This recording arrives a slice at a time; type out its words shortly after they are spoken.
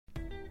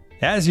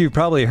As you've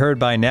probably heard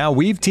by now,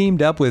 we've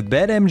teamed up with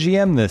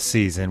BetMGM this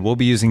season. We'll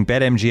be using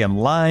BetMGM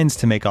lines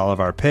to make all of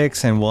our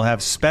picks, and we'll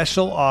have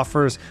special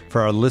offers for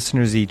our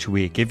listeners each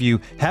week. If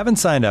you haven't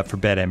signed up for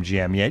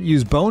BetMGM yet,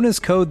 use bonus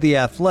code The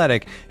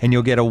Athletic, and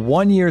you'll get a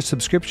 1-year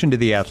subscription to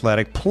The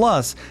Athletic,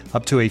 plus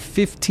up to a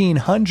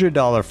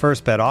 $1,500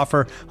 first bet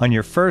offer on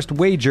your first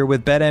wager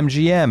with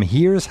BetMGM.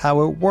 Here's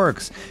how it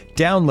works.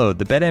 Download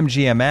the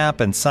BetMGM app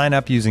and sign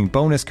up using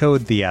bonus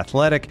code The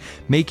Athletic.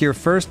 Make your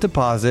first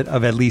deposit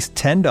of at least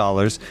 $10.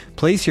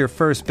 Place your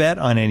first bet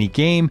on any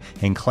game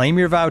and claim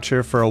your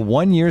voucher for a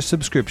 1-year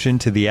subscription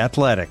to The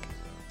Athletic.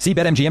 See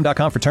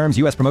BetMGM.com for terms.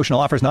 U.S. promotional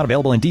offers not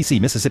available in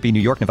D.C., Mississippi, New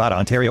York, Nevada,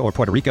 Ontario, or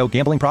Puerto Rico.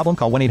 Gambling problem?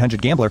 Call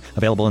 1-800-GAMBLER.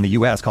 Available in the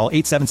U.S. Call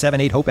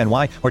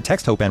 877-8-HOPE-NY or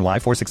text HOPE-NY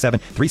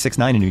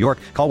 467-369 in New York.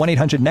 Call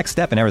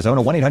 1-800-NEXT-STEP in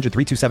Arizona.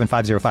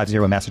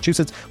 1-800-327-5050 in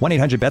Massachusetts.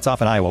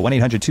 1-800-BETS-OFF in Iowa.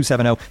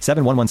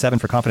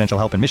 1-800-270-7117 for confidential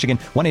help in Michigan.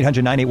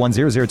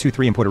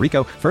 1-800-981-0023 in Puerto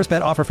Rico. First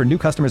bet offer for new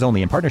customers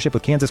only in partnership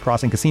with Kansas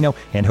Crossing Casino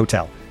and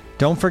Hotel.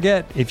 Don't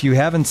forget, if you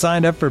haven't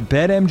signed up for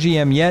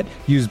BetMGM yet,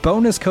 use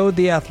bonus code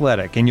The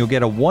Athletic, and you'll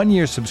get a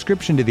 1-year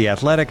subscription to The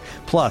Athletic,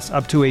 plus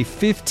up to a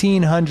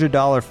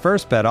 $1,500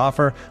 first bet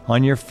offer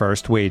on your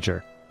first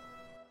wager.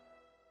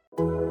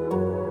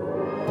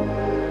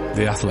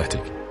 The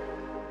Athletic.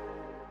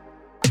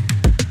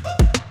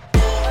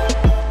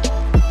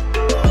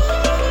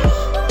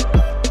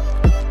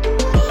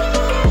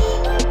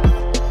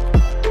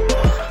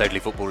 Totally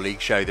Football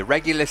League show. The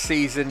regular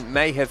season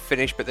may have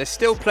finished, but there's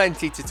still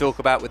plenty to talk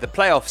about with the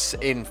playoffs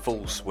in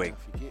full swing.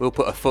 We'll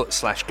put a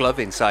foot/glove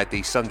inside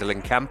the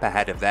Sunderland camp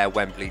ahead of their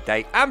Wembley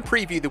date and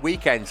preview the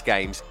weekend's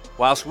games,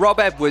 whilst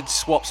Rob Edwards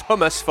swaps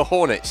hummus for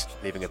Hornets,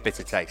 leaving a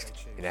bitter taste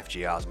in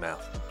FGR's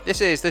mouth.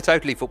 This is the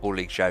Totally Football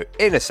League show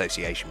in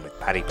association with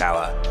Paddy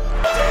Power.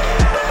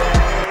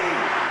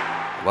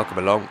 Welcome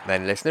along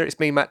then, listener. It's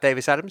me, Matt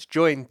Davis-Adams,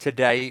 joined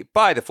today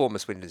by the former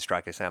Swindon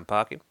striker Sam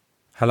Parkin.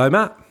 Hello,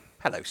 Matt.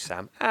 Hello,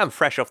 Sam. And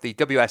fresh off the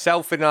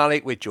WSL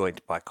finale, we're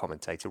joined by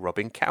commentator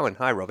Robin Cowan.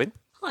 Hi, Robin.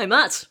 Hi,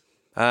 Matt.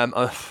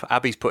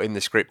 Abby's put in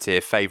the script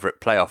here, favourite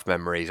playoff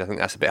memories. I think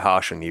that's a bit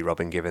harsh on you,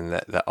 Robin, given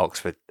that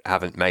Oxford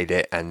haven't made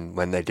it, and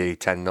when they do,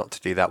 tend not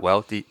to do that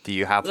well. Do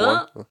you have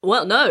one?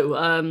 Well,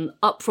 no.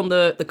 Up from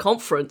the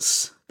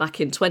conference back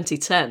in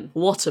 2010.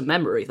 What a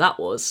memory that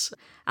was.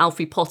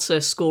 Alfie Potter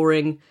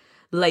scoring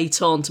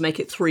late on to make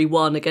it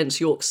 3-1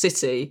 against York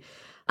City.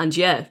 And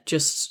yeah,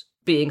 just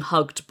being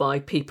hugged by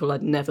people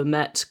I'd never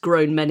met,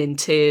 grown men in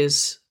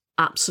tears,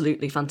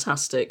 absolutely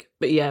fantastic.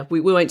 But yeah,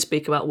 we won't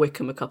speak about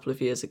Wickham a couple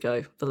of years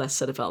ago. The less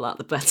said about that,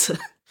 the better.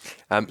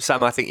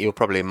 Sam, I think you're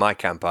probably in my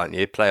camp, aren't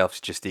you?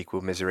 Playoffs just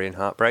equal misery and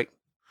heartbreak?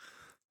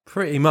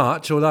 Pretty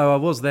much, although I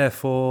was there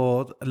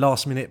for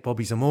last-minute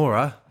Bobby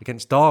Zamora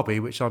against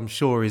Derby, which I'm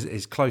sure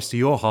is close to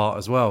your heart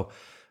as well,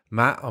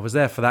 Matt. I was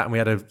there for that, and we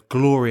had a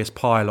glorious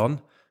pile-on,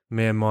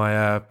 me and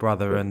my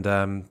brother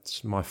and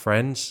my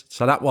friends.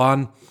 So that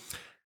one...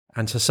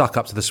 And to suck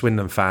up to the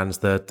Swindon fans,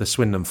 the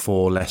Swindon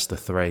 4, Leicester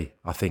 3,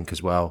 I think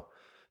as well.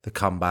 The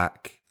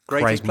comeback.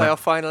 Greatest playoff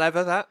final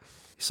ever, that?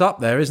 It's up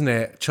there, isn't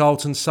it?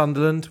 Charlton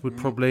Sunderland would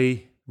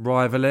probably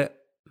rival it.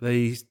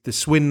 The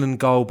Swindon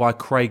goal by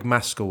Craig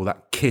Maskell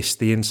that kissed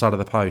the inside of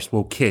the post.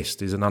 Well,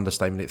 kissed is an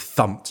understatement. It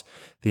thumped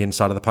the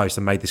inside of the post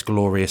and made this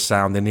glorious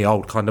sound in the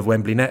old kind of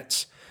Wembley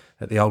nets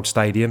at the old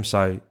stadium.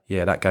 So,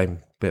 yeah, that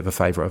game, bit of a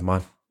favourite of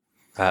mine.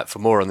 For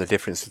more on the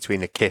difference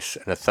between a kiss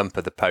and a thump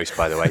of the post,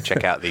 by the way,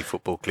 check out the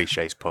Football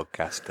Clichés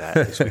podcast.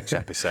 This week's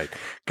episode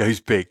goes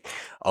big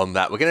on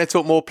that. We're going to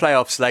talk more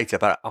playoffs later,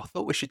 but I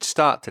thought we should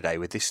start today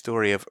with this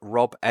story of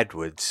Rob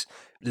Edwards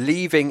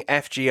leaving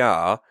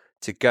FGR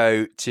to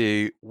go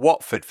to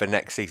Watford for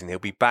next season. He'll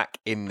be back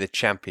in the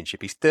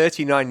Championship. He's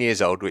 39 years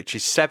old, which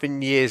is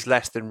 7 years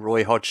less than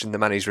Roy Hodgson, the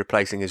man he's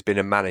replacing, has been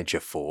a manager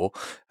for,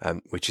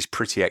 which is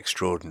pretty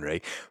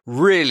extraordinary.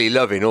 Really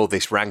loving all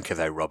this rancour,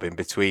 though, Robin,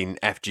 between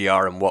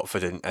FGR and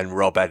Watford and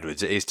Rob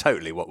Edwards. It is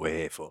totally what we're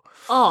here for.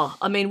 Oh,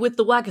 I mean, with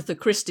the Wagatha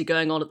Christie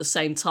going on at the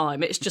same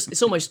time,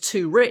 it's almost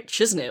too rich,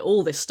 isn't it?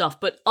 All this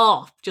stuff. But,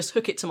 just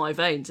hook it to my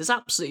veins. It's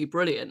absolutely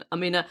brilliant. I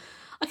mean,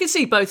 I can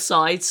see both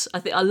sides.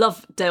 I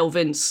love Dale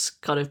Vince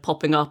kind of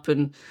popping up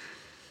and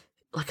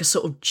like a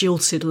sort of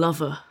jilted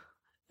lover.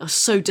 I was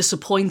so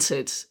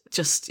disappointed,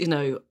 just,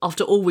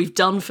 after all we've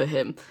done for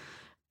him.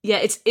 Yeah,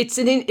 it's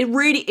a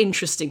really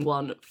interesting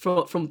one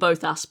from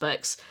both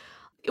aspects.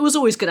 It was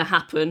always going to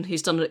happen.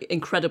 He's done an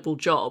incredible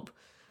job.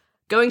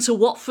 Going to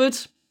Watford,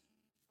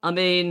 I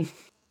mean,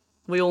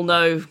 we all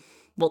know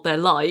what they're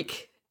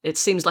like. It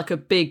seems like a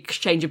big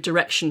change of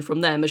direction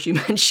from them, as you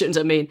mentioned.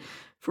 I mean,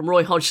 from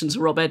Roy Hodgson to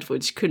Rob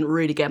Edwards, you couldn't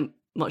really get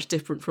much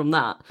different from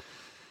that.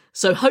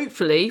 So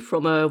hopefully,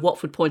 from a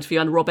Watford point of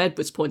view and a Rob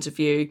Edwards point of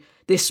view,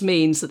 this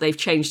means that they've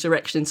changed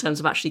direction in terms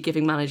of actually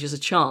giving managers a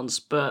chance.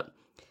 But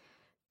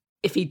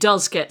if he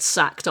does get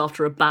sacked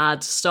after a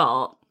bad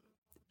start,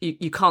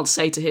 you can't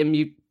say to him,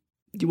 you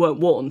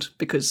weren't warned,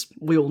 because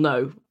we all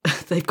know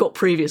they've got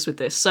previous with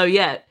this. So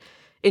yeah,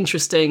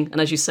 interesting. And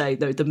as you say,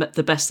 though,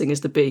 the best thing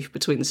is the beef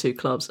between the two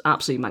clubs.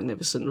 Absolutely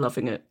magnificent,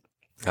 loving it.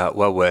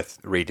 Well worth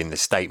reading the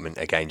statement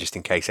again, just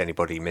in case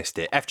anybody missed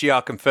it.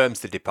 FGR confirms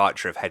the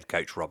departure of head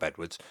coach Rob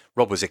Edwards.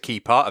 Rob was a key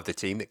part of the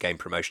team that gained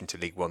promotion to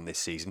League One this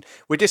season.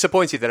 We're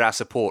disappointed that our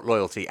support,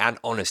 loyalty and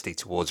honesty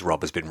towards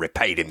Rob has been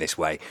repaid in this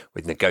way,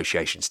 with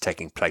negotiations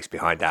taking place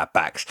behind our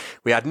backs.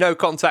 We had no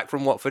contact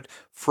from Watford,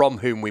 from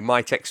whom we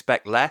might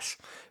expect less.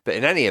 But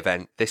in any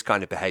event, this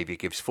kind of behaviour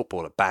gives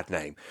football a bad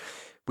name.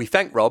 We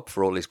thank Rob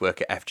for all his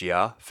work at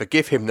FGR,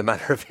 forgive him the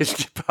manner of his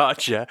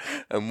departure,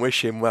 and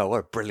wish him well. What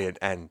a brilliant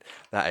end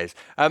that is.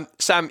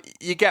 Sam,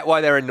 you get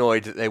why they're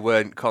annoyed that they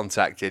weren't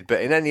contacted,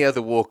 but in any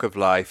other walk of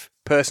life,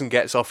 person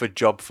gets offered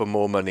job for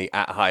more money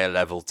at higher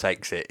level,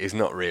 takes it, is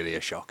not really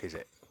a shock, is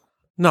it?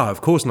 No, of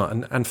course not.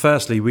 And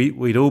firstly,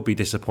 we'd all be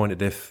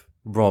disappointed if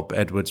Rob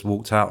Edwards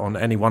walked out on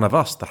any one of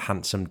us, the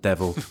handsome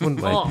devil,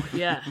 wouldn't we? Oh,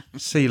 yeah.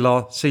 See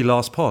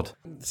last pod.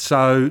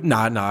 So,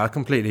 no, I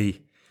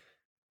completely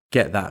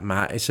get that,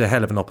 Matt. It's a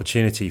hell of an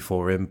opportunity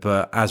for him.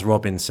 But as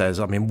Robin says,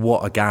 I mean,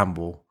 what a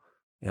gamble.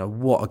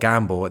 What a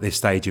gamble at this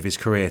stage of his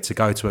career to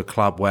go to a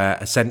club where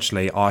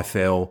essentially I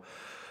feel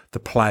the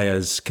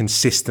players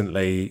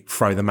consistently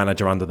throw the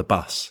manager under the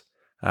bus.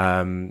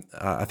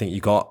 I think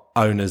you got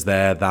owners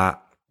there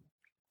that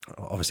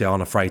obviously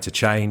aren't afraid to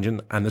change,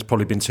 and there's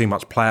probably been too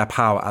much player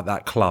power at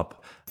that club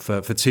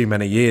for too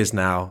many years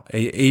now,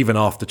 even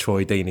after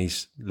Troy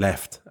Deeney's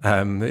left,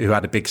 who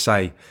had a big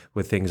say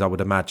with things, I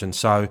would imagine.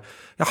 So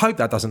I hope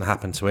that doesn't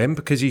happen to him,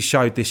 because he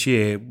showed this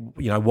year,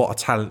 what a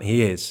talent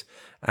he is.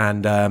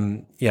 And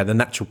the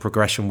natural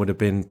progression would have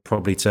been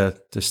probably to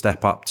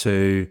step up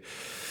to,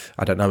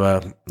 I don't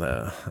know,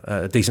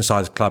 a decent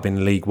sized club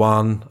in League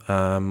One,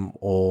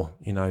 or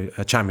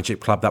a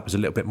championship club that was a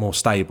little bit more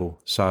stable.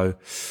 So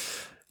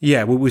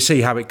yeah, we'll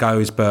see how it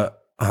goes.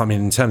 But I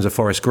mean, in terms of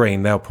Forest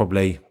Green, they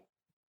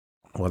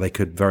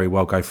could very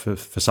well go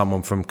for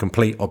someone from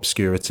complete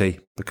obscurity,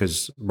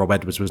 because Rob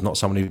Edwards was not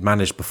someone who'd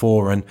managed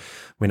before, and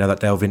we know that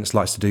Dale Vince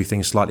likes to do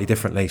things slightly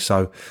differently.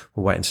 So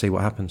we'll wait and see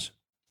what happens.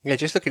 Yeah,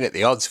 just looking at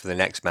the odds for the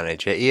next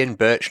manager, Ian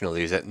Birchnell,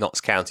 who's at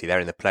Notts County, they're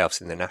in the playoffs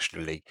in the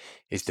National League,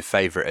 is the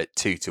favourite at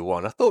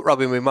 2-1. I thought,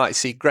 Robin, we might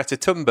see Greta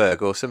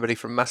Thunberg or somebody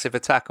from Massive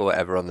Attack or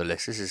whatever on the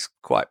list. This is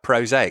quite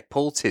prosaic.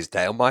 Paul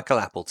Tisdale, Michael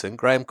Appleton,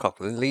 Graham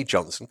Coughlin, Lee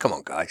Johnson. Come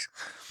on, guys.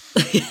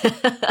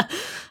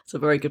 That's a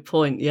very good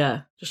point.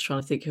 Yeah, just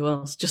trying to think who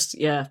else.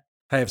 Hey,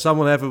 if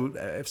someone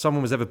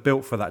was ever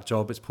built for that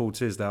job, it's Paul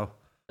Tisdale.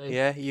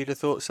 Yeah, you'd have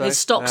thought so. His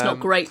stock's not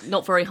great,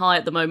 not very high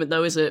at the moment,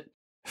 though, is it?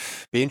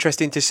 Be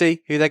interesting to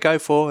see who they go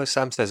for. As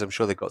Sam says, I'm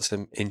sure they've got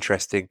some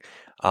interesting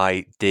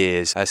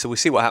ideas. So we'll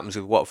see what happens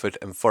with Watford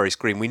and Forest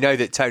Green. We know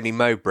that Tony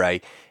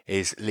Mowbray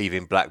is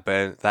leaving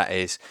Blackburn. That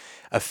is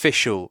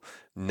official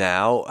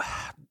now.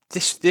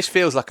 This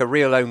feels like a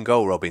real own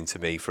goal, Robin, to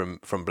me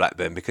from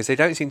Blackburn, because they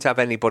don't seem to have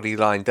anybody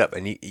lined up.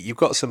 And you've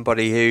got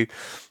somebody who,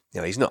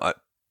 he's not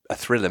a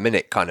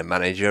thrill-a-minute kind of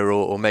manager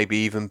or maybe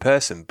even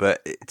person,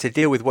 but to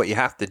deal with what you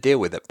have to deal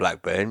with at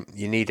Blackburn,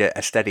 you need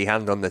a steady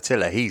hand on the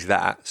tiller. He's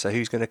that. So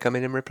who's going to come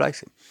in and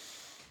replace him?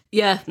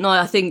 Yeah, no,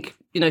 I think,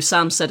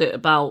 Sam said it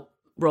about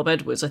Rob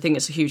Edwards. I think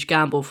it's a huge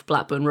gamble for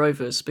Blackburn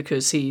Rovers,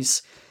 because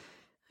he's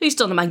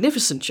done a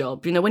magnificent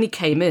job. When he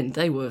came in,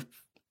 they were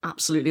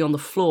absolutely on the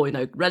floor,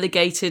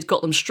 relegated,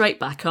 got them straight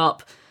back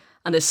up,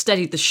 and has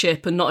steadied the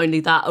ship. And not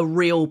only that, a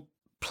real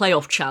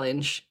playoff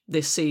challenge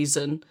this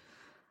season.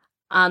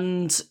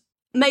 And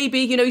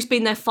maybe, he's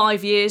been there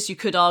 5 years. You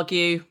could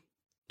argue,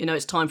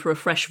 it's time for a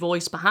fresh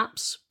voice,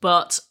 perhaps.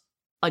 But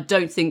I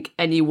don't think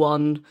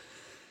anyone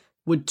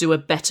would do a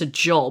better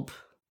job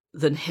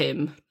than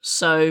him.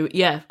 So,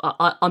 yeah,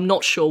 I'm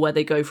not sure where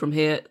they go from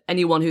here.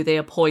 Anyone who they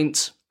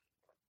appoint,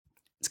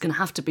 it's going to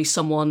have to be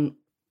someone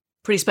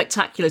pretty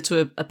spectacular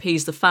to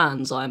appease the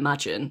fans, I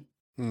imagine.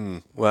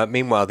 Well,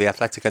 meanwhile, the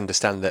Athletic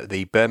understand that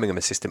the Birmingham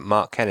assistant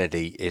Mark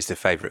Kennedy is the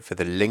favourite for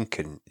the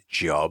Lincoln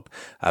job,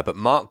 but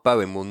Mark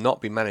Bowen will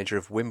not be manager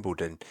of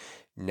Wimbledon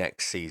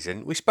next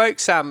season. We spoke,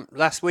 Sam,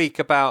 last week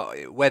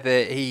about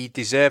whether he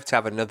deserved to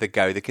have another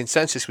go. The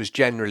consensus was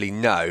generally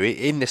no.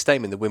 In the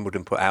statement that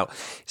Wimbledon put out,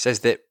 it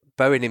says that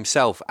Bowen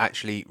himself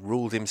actually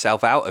ruled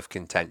himself out of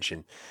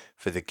contention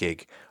for the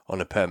gig on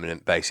a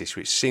permanent basis,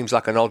 which seems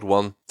like an odd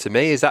one to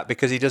me. Is that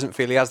because he doesn't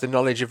feel he has the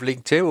knowledge of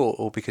League Two,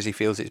 or because he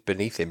feels it's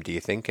beneath him, do you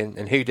think?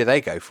 And who do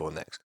they go for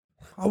next?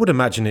 I would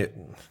imagine it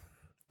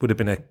would have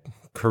been a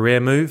career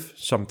move,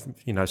 something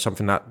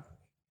that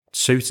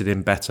suited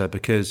him better,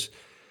 because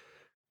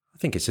I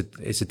think it's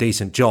a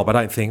decent job. I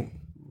don't think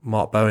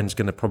Mark Bowen's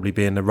going to probably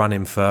be in the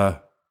running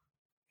for,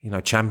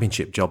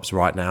 championship jobs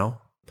right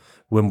now.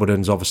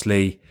 Wimbledon's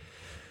obviously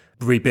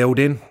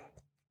building,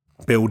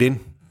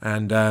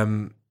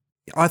 and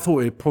I thought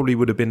it probably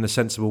would have been the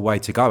sensible way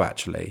to go,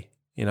 actually.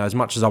 As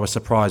much as I was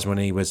surprised when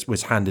he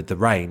was handed the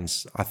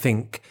reins, I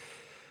think,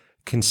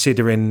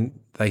 considering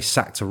they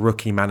sacked a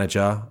rookie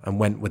manager and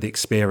went with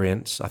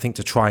experience, I think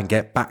to try and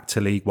get back to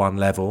League One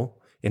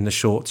level in the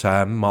short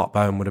term, Mark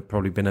Bowen would have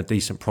probably been a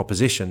decent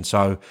proposition.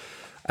 So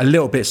a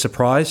little bit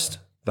surprised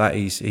that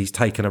he's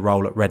taken a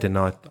role at Reading,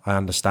 I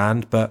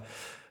understand. But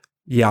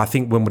yeah, I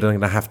think Wimbledon are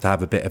going to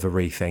have a bit of a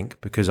rethink,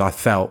 because I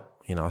felt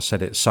I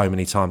said it so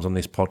many times on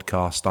this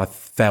podcast. I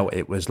felt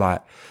it was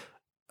like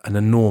an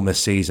enormous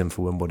season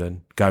for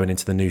Wimbledon, going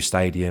into the new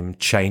stadium,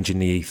 changing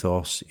the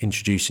ethos,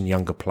 introducing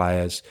younger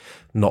players,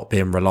 not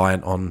being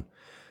reliant on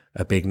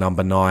a big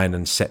number 9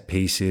 and set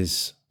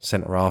pieces,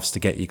 centre halves to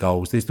get you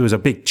goals. There was a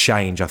big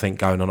change, I think,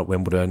 going on at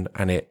Wimbledon,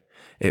 and it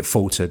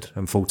faltered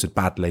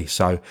badly.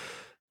 So,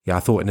 yeah, I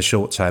thought in the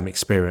short term,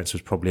 experience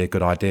was probably a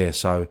good idea.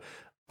 So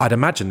I'd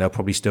imagine they'll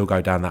probably still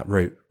go down that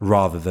route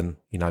rather than,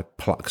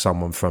 pluck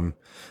someone from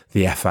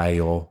the FA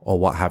or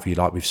what have you,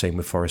 like we've seen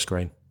with Forest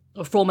Green.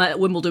 A former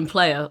Wimbledon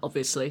player,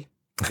 obviously.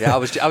 Yeah, I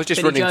was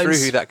just running Jones.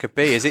 through who that could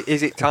be. Is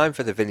it time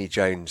for the Vinnie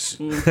Jones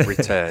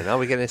return? Are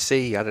we going to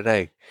see, I don't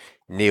know,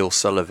 Neil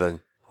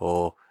Sullivan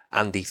or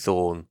Andy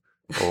Thorne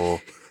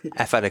or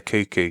Efan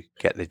Akuku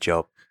get the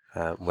job?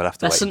 We'll have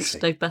to wait and see.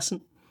 Dave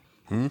Besant.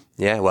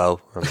 Yeah,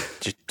 well,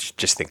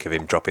 just think of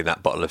him dropping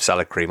that bottle of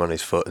salad cream on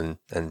his foot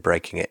and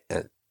breaking it.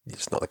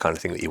 It's not the kind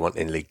of thing that you want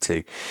in League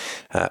Two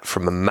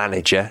from a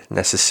manager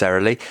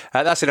necessarily.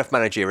 That's enough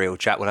managerial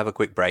chat. We'll have a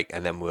quick break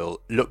and then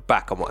we'll look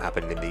back on what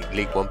happened in the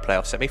League One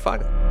playoff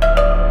semi-final.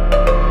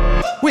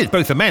 With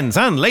both the men's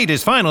and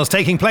ladies' finals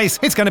taking place,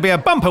 it's going to be a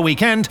bumper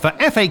weekend for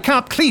FA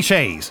Cup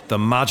clichés. The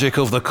magic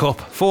of the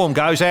cup. Form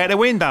goes out the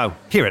window.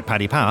 Here at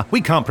Paddy Power,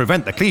 we can't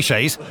prevent the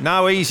clichés.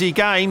 No easy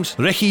games,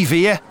 Ricky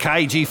Villa,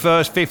 cagey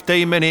first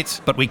 15 minutes.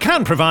 But we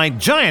can provide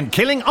giant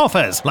killing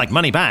offers, like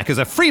money back as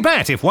a free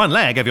bet if one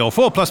leg of your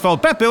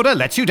 4+4 bet builder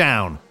lets you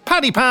down.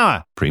 Paddy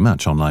Power.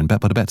 Pre-match online bet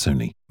by the bets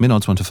only. Min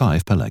odds 1 to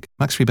 5 per leg.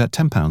 Max free bet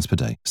 £10 per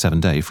day.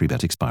 7-day free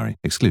bet expiry.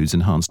 Excludes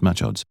enhanced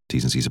match odds.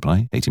 T's and C's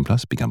apply. 18+.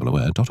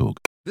 BeGambleAware.org.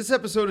 This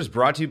episode is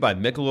brought to you by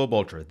Michelob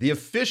Ultra, the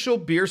official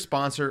beer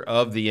sponsor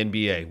of the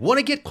NBA. Want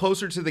to get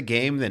closer to the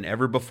game than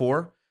ever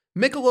before?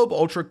 Michelob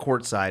Ultra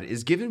Courtside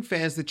is giving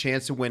fans the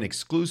chance to win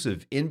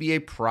exclusive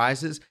NBA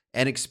prizes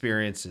and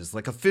experiences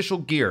like official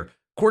gear,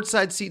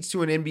 courtside seats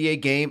to an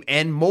NBA game,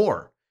 and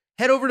more.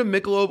 Head over to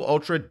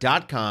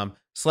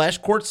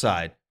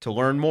MichelobUltra.com/courtside to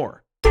learn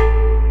more.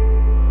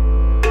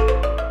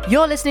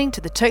 You're listening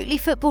to the Totally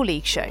Football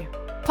League Show,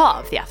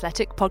 part of the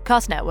Athletic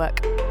Podcast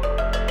Network.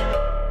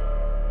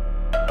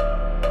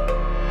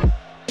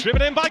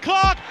 Driven in by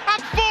Clark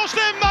and forced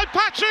in by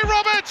Patrick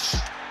Roberts.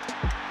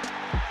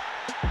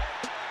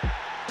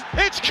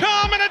 It's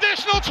come in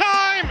additional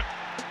time.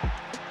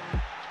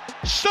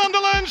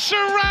 Sunderland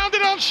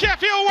surrounded on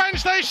Sheffield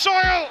Wednesday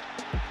soil,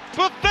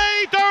 but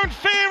they don't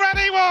fear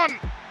anyone,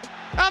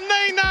 and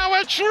they now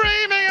are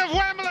dreaming of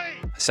Wembley.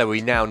 So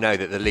we now know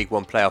that the League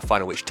One playoff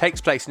final, which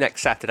takes place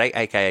next Saturday,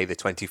 aka the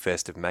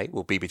 21st of May,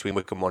 will be between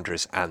Wycombe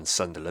Wanderers and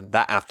Sunderland.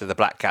 That after the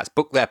Black Cats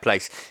booked their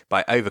place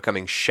by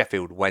overcoming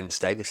Sheffield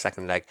Wednesday. The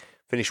second leg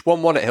finished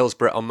 1-1 at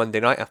Hillsborough on Monday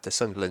night after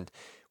Sunderland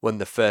won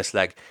the first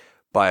leg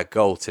by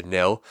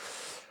 1-0.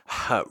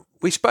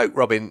 We spoke,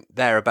 Robin,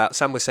 there about,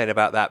 Sam was saying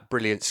about that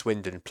brilliant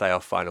Swindon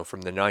playoff final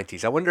from the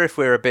 90s. I wonder if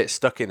we're a bit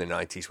stuck in the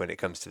 90s when it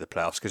comes to the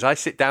playoffs, because I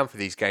sit down for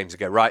these games and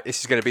go, right, this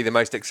is going to be the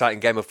most exciting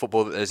game of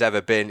football that there's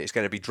ever been. It's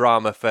going to be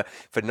drama for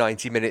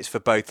 90 minutes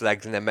for both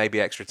legs and then maybe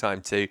extra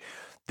time too.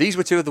 These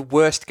were two of the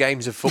worst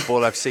games of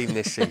football I've seen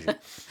this season.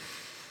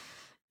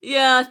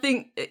 Yeah, I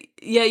think,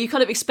 you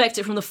kind of expect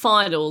it from the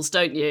finals,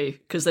 don't you?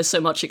 Because there's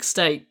so much at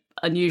stake.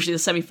 And usually the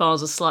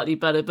semi-finals are slightly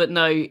better, but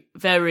no,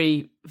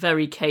 very,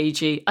 very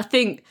cagey. I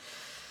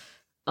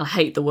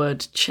hate the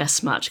word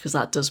chess match because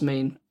that does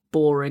mean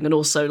boring, and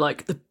also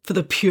like for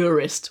the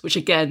purist, which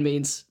again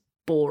means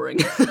boring.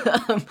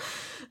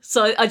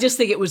 So I just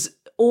think it was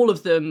all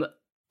of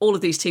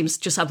these teams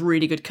just have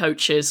really good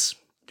coaches,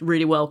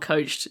 really well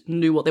coached,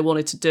 knew what they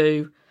wanted to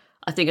do.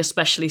 I think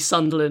especially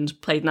Sunderland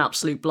played an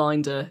absolute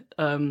blinder.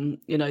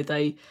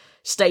 They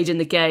stayed in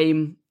the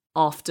game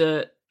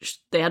after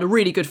they had a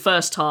really good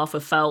first half, I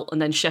felt, and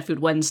then Sheffield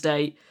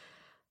Wednesday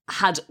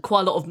had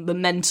quite a lot of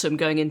momentum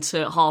going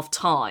into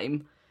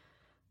half-time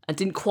and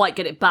didn't quite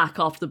get it back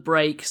after the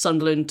break.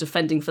 Sunderland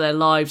defending for their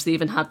lives. They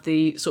even had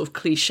the sort of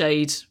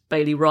cliched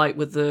Bailey Wright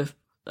with the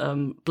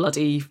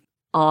bloody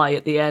eye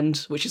at the end,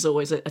 which is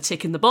always a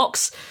tick in the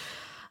box.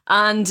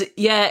 And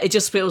yeah, it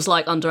just feels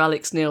like under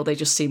Alex Neil, they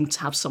just seem to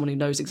have someone who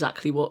knows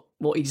exactly what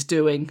he's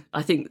doing.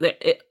 I think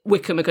that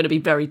Wycombe are going to be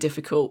very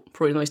difficult,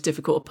 probably the most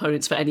difficult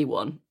opponents for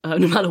anyone,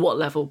 no matter what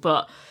level.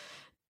 But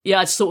yeah,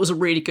 I just thought it was a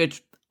really good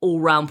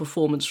all-round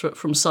performance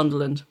from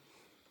Sunderland.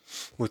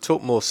 We'll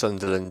talk more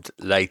Sunderland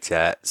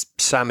later.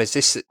 Sam, is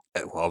this,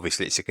 well,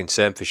 obviously it's a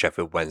concern for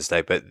Sheffield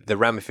Wednesday, but the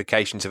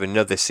ramifications of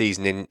another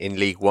season in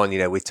League One,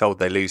 we're told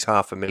they lose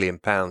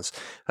 £500,000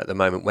 at the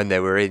moment when they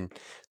were in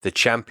the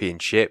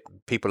Championship.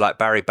 People like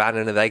Barry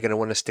Bannon, are they going to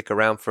want to stick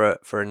around for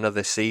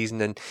another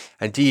season?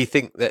 And do you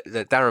think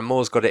that Darren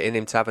Moore's got it in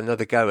him to have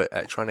another go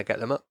at trying to get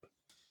them up?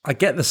 I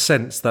get the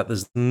sense that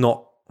there's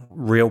not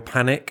real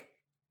panic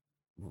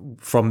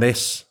from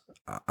this.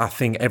 I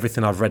think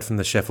everything I've read from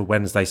the Sheffield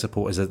Wednesday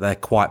supporters is that they're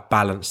quite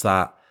balanced,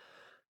 that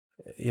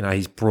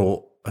he's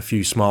brought a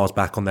few smiles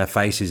back on their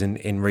faces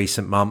in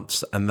recent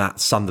months, and that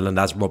Sunderland,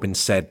 as Robin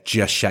said,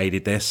 just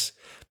shaded this.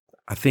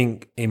 I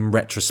think in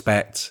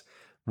retrospect,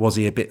 Was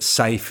he a bit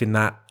safe in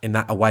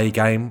that away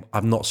game?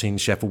 I've not seen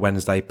Sheffield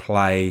Wednesday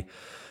play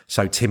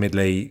so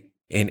timidly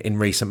in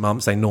recent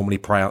months. They normally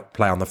play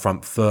on the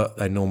front foot.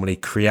 They normally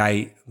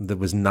create. There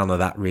was none of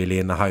that really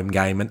in the home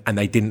game, and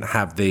they didn't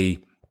have they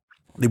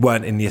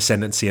weren't in the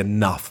ascendancy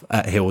enough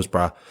at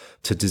Hillsborough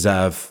to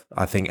deserve,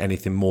 I think,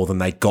 anything more than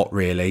they got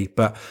really.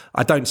 But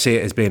I don't see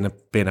it as being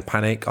a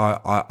panic.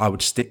 I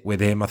would stick with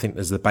him. I think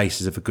there's the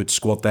basis of a good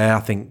squad there. I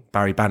think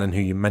Barry Bannon,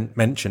 who you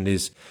mentioned,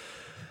 is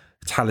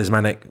a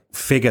talismanic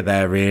figure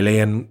there really,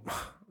 and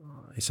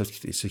it's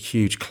a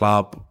huge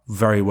club,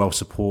 very well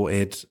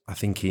supported. I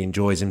think he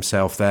enjoys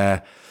himself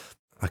there.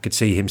 I could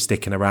see him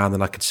sticking around,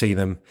 and I could see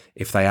them,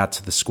 if they add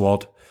to the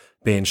squad,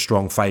 being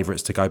strong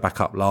favourites to go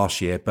back up last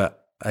year. But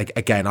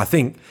again, I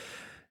think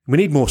we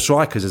need more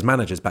strikers as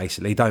managers,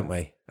 basically, don't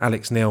we?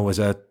 Alex Neil was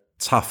a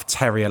tough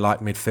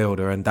terrier-like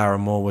midfielder, and Darren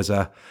Moore was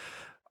a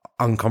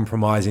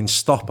uncompromising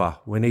stopper.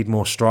 We need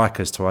more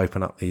strikers to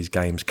open up these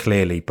games,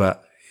 clearly.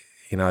 But,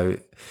 you know,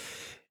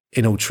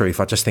 in all truth,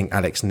 I just think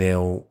Alex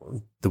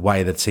Neil, the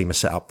way the team are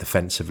set up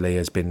defensively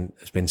has been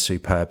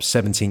superb.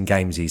 17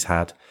 games he's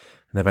had,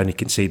 and they've only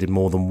conceded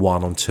more than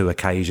one on 2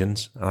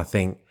 occasions. And I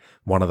think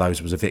one of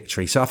those was a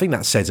victory. So I think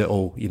that says it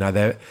all. You know,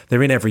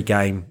 they're in every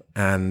game,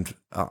 and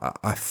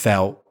I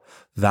felt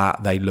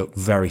that they looked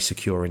very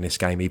secure in this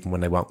game, even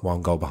when they went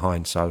 1 goal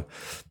behind. So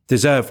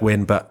deserved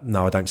win, but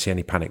no, I don't see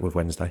any panic with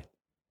Wednesday.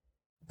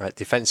 Right,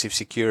 defensive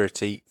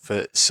security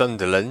for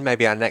Sunderland.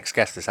 Maybe our next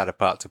guest has had a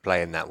part to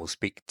play in that. We'll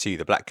speak to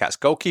the Black Cats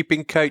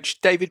goalkeeping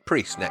coach, David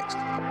Priest, next.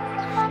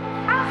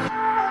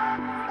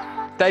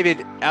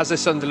 David, as a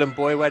Sunderland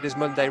boy, where does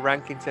Monday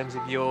rank in terms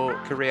of your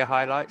career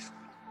highlights?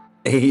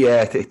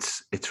 Yeah,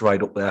 it's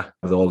right up there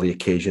with all the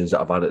occasions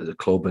that I've had at the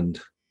club.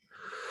 And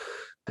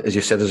as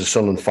you said, as a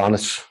Sunderland fan,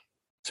 it's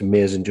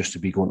amazing just to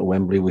be going to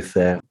Wembley with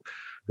the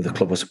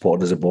club I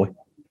supported as a boy.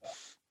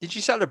 Did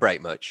you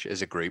celebrate much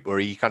as a group, or are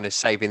you kind of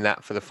saving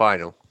that for the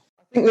final?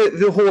 I think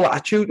the whole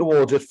attitude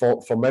towards it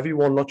from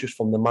everyone, not just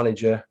from the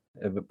manager,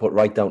 but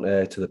right down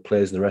to the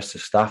players and the rest of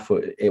the staff,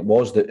 it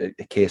was a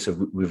case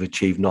of we've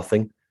achieved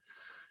nothing.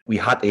 We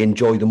had to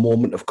enjoy the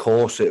moment, of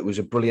course. It was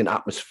a brilliant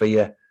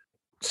atmosphere.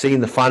 Seeing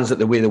the fans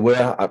the way they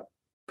were,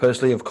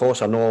 personally, of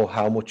course, I know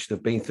how much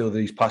they've been through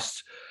these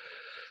past,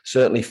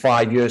 certainly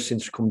 5 years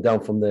since we've come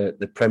down from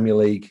the Premier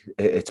League.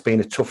 It's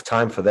been a tough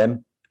time for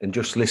them, and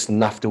just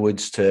listening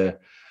afterwards to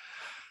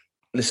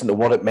listen to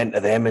what it meant to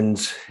them and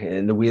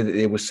the way that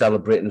they were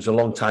celebrating. It's a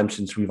long time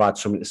since we've had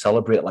something to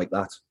celebrate like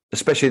that,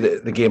 especially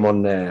the game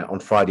on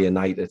Friday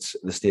night at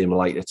the Stadium of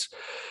Light. It's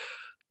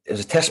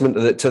a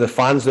testament to the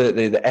fans,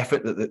 the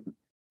effort that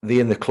they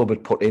and the club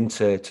had put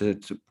into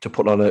to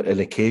put on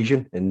an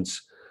occasion,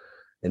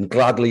 and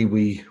gladly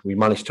we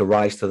managed to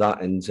rise to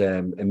that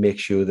and make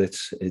sure that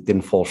it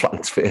didn't fall flat on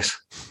its face.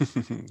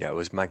 Yeah, it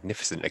was a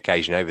magnificent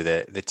occasion over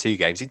the 2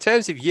 games. In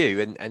terms of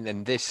you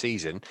and this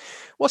season,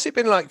 what's it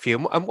been like for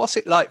you, and what's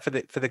it like for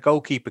the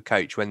goalkeeper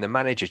coach when the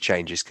manager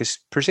changes? Because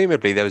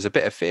presumably there was a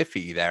bit of fear for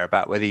you there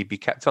about whether you'd be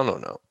kept on or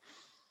not.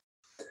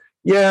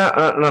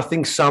 Yeah, and I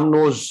think Sam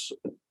knows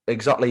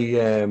exactly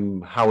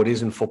how it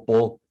is in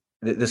football.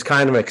 There's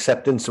kind of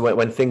acceptance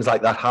when things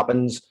like that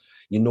happens.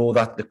 You know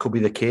that it could be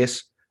the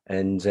case,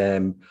 and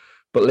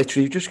but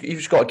literally you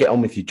just got to get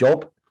on with your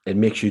job and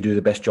make sure you do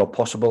the best job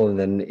possible. And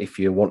then if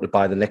you want to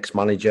buy the next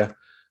manager,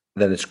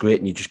 then it's great,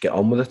 and you just get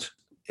on with it.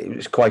 It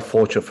was quite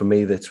fortunate for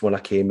me that when I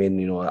came in,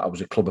 you know, I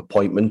was a club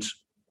appointment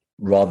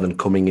rather than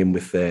coming in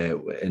with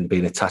and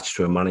being attached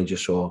to a manager.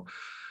 So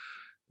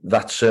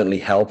that certainly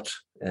helped.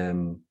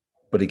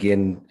 But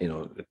again, you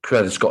know,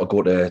 credit's got to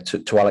go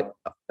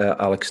to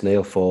Alex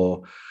Neil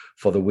for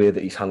the way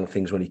that he's handled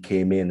things when he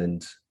came in,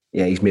 and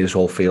yeah, he's made us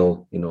all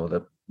feel, you know,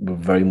 that we're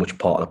very much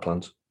part of the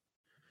plans.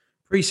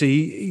 Preece,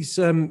 he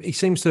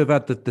seems to have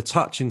had the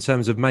touch in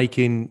terms of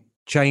making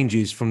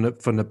changes from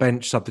the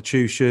bench,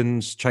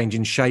 substitutions,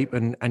 changing shape,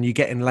 and you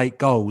getting late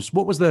goals.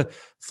 What was the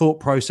thought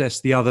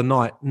process the other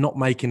night, not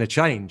making a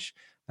change,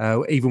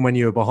 even when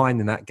you were behind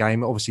in that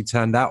game? It obviously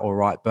turned out all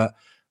right, but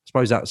I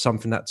suppose that was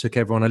something that took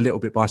everyone a little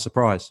bit by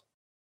surprise.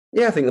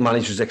 Yeah, I think the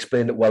manager's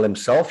explained it well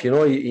himself. You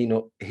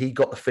know, he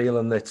got the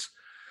feeling that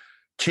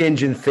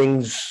changing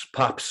things,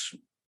 perhaps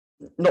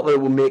not that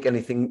it will make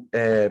everything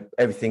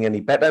any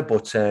better,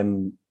 but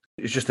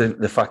it's just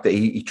the fact that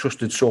he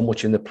trusted so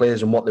much in the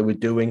players and what they were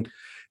doing.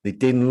 They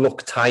didn't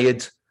look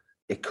tired.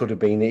 It could have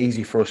been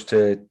easy for us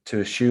to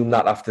assume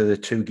that after the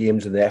 2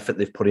 games and the effort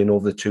they've put in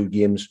over the 2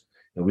 games.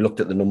 And we looked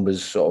at the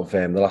numbers sort of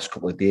the last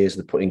couple of days.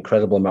 They put an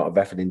incredible amount of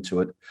effort into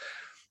it.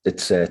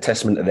 It's a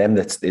testament to them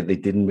that they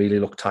didn't really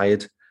look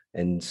tired.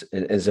 And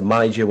as a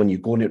manager, when you're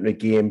going into a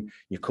game,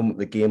 you come up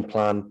with the game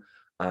plan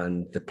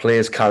and the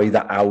players carry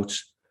that out,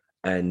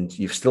 and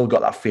you've still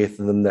got that faith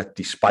in them that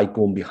despite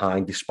going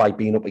behind, despite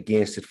being up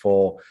against it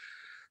for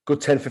good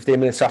 10, 15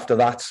 minutes after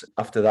that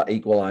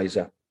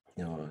equaliser,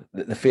 you know,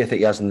 the faith that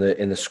he has in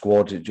the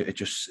squad,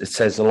 it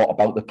says a lot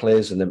about the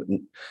players, and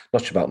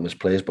not just about them as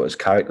players, but as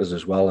characters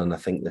as well. And I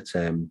think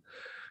that,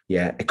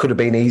 it could have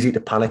been easy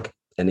to panic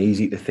and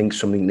easy to think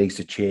something needs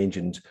to change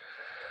and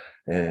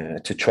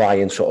to try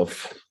and sort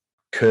of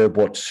curb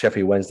what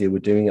Sheffield Wednesday were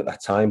doing at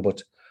that time.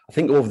 But I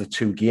think over the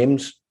 2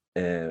 games,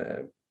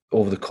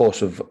 over the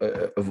course of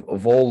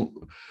all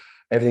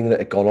everything that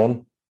had gone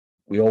on,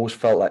 we always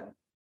felt like,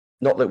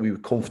 not that we were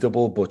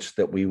comfortable, but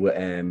that we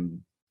were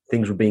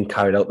things were being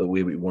carried out the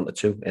way we wanted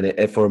to.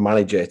 And for a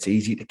manager, it's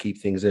easy to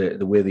keep things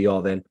the way they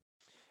are then.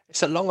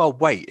 It's a long old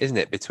wait, isn't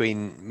it,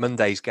 between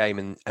Monday's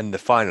game and the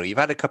final? You've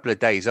had a couple of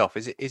days off.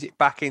 Is it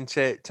back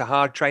into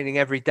hard training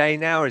every day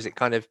now, or is it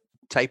kind of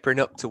tapering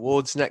up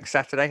towards next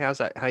Saturday? How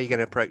are you going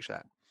to approach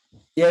that?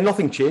 Yeah,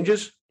 nothing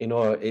changes.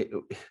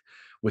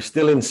 We're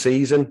still in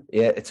season.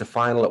 Yeah, it's a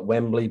final at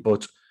Wembley,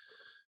 but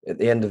at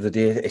the end of the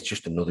day, it's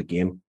just another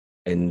game.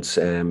 And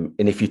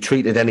if you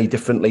treat it any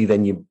differently,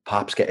 then you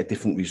perhaps get a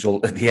different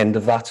result at the end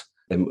of that.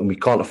 And we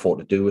can't afford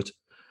to do it.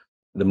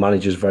 The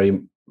manager's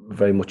very,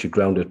 very much a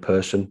grounded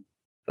person.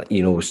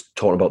 Was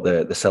talking about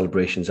the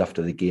celebrations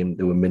after the game.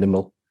 They were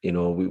minimal.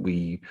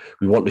 We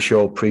want to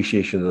show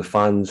appreciation of the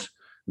fans.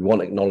 We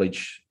want to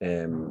acknowledge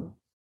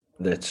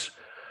that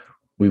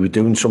we were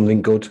doing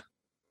something good.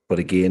 But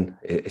again,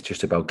 it's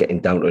just about getting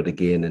down to it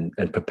again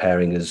and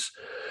preparing us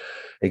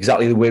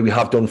exactly the way we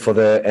have done for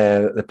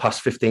the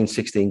past 15,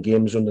 16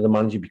 games under the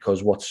manager,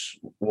 because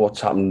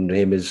what's happened to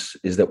him is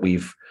that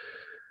we've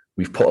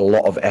put a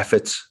lot of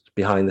effort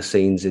behind the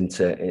scenes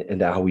into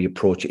how we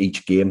approach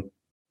each game,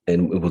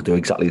 and we will do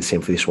exactly the same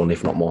for this one,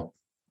 if not more.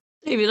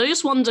 David, I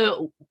just wonder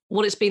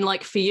what it's been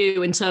like for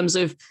you in terms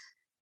of,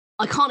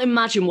 I can't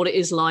imagine what it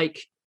is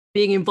like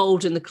being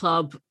involved in the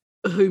club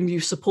whom you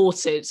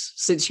supported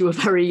since you were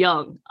very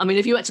young. I mean,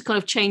 if you had to kind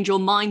of change your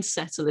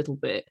mindset a little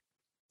bit.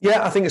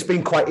 Yeah, I think it's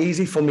been quite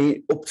easy for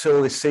me up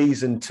till this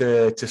season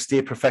to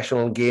stay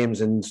professional in games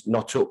and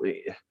not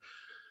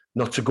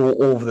to go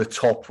over the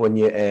top when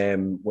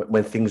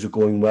when things are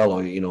going well,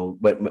 or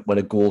when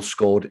a goal's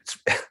scored.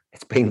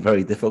 It's been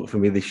very difficult for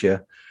me this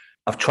year.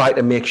 I've tried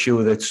to make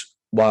sure that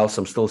whilst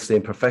I'm still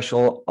staying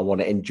professional, I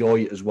want to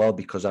enjoy it as well,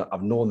 because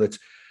I've known that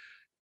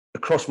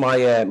across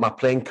my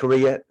playing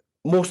career,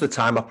 most of the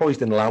time I probably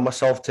didn't allow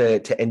myself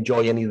to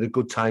enjoy any of the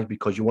good times,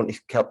 because you want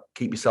to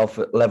keep yourself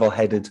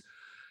level-headed.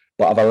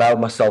 But I've allowed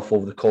myself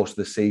over the course of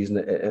the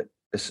season,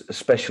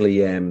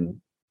 especially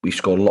we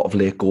scored a lot of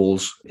late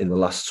goals in the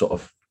last sort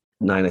of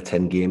 9 or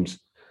 10 games.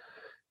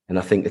 And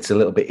I think it's a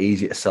little bit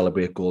easier to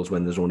celebrate goals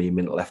when there's only a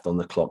minute left on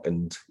the clock,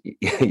 and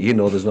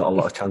there's not a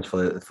lot of chance for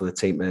the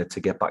team to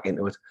get back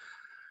into it.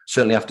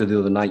 Certainly after the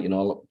other night,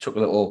 I took a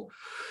little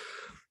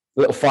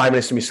 5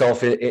 minutes to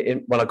myself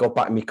when I got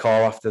back in my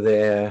car after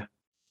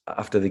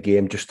the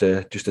game, just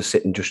to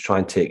sit and just try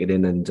and take it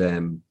in,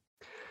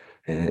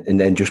 and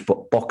then just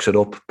box it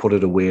up, put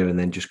it away, and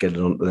then just get it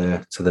on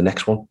to the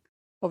next one.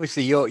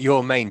 Obviously,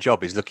 your main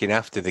job is looking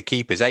after the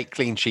keepers. 8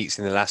 clean sheets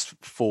in the last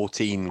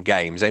 14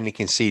 games, only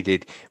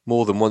conceded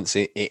more than once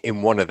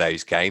in one of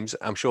those games.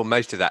 I'm sure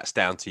most of that's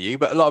down to you,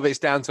 but a lot of it's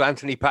down to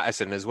Anthony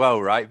Patterson as well,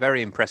 right?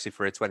 Very impressive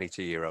for a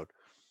 22-year-old.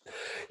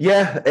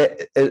 Yeah,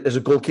 as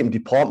a goalkeeping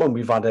department,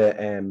 we've had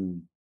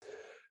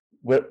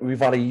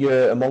a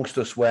year amongst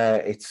us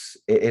where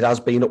it has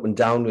been up and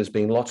down. There's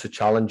been lots of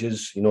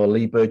challenges.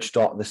 Lee Burge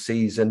started the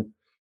season.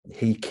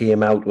 He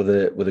came out with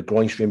a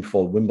groin strain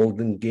before the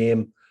Wimbledon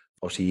game.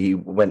 Obviously, he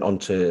went on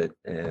to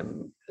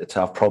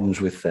have problems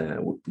with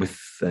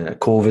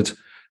COVID.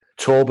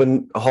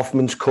 Torben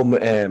Hoffman's come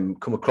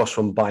across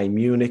from Bayern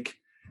Munich.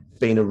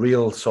 Been a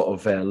real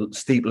sort of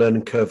steep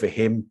learning curve for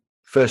him.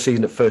 First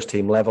season at first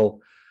team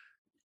level,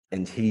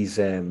 and he's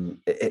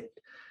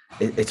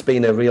it's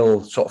been a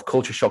real sort of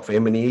culture shock for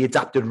him, and he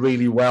adapted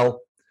really well.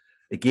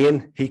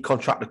 Again, he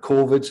contracted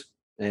COVID,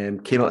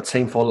 came out of the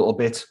team for a little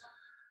bit,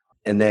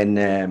 and then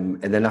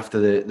after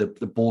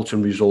the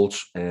Bolton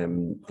results,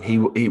 he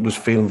was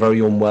feeling very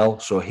unwell,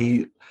 so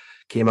he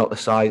came out the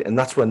side, and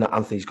that's when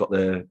Anthony's got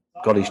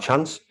his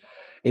chance.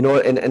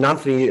 And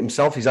Anthony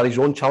himself, he's had his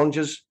own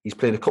challenges. He's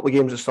played a couple of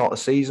games at the start of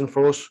the season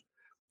for us.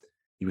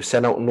 He was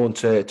sent out on loan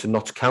to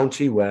Notts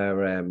County,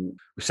 where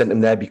we sent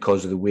him there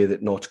because of the way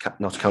that Notts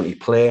County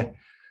play.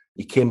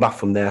 He came back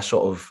from there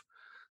sort of,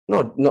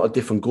 not a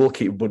different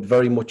goalkeeper, but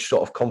very much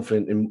sort of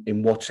confident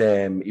in what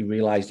he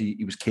realised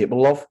he was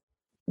capable of.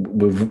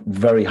 We're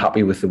very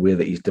happy with the way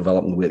that he's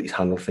developed and the way that he's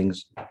handled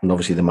things, and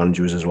obviously the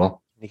manager is as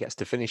well. He gets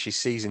to finish his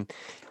season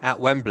at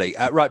Wembley.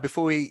 Right,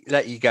 before we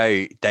let you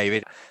go,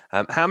 David,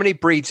 how many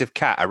breeds of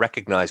cat are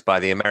recognised by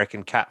the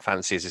American Cat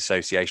Fanciers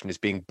Association as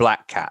being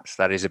black cats?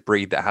 That is a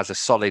breed that has a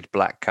solid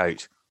black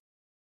coat.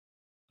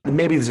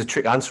 Maybe there's a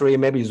trick answer here.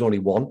 Maybe there's only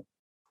one.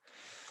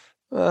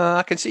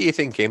 I can see you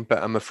thinking,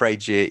 but I'm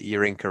afraid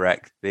you're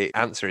incorrect. The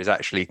answer is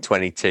actually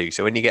 22.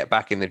 So when you get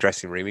back in the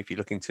dressing room, if you're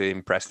looking to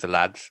impress the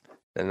lads,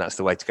 then that's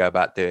the way to go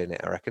about doing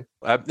it, I reckon.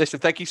 Listen,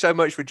 thank you so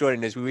much for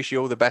joining us. We wish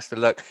you all the best of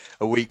luck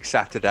a week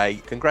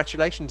Saturday.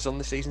 Congratulations on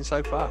the season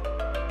so far.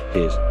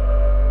 Cheers.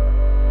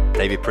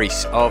 David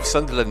Priest of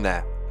Sunderland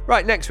there.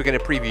 Right, next we're going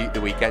to preview the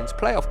weekend's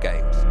playoff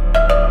games.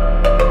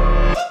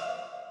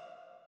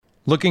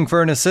 Looking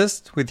for an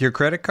assist with your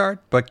credit card,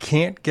 but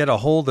can't get a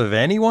hold of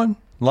anyone?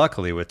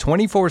 Luckily, with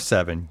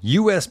 24/7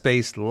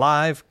 US-based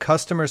live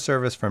customer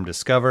service from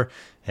Discover,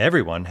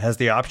 everyone has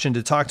the option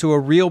to talk to a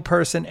real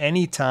person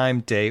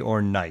anytime, day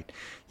or night.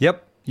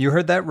 Yep, you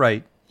heard that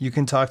right. You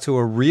can talk to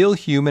a real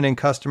human in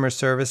customer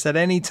service at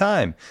any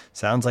time.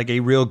 Sounds like a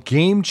real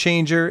game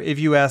changer if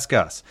you ask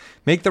us.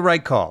 Make the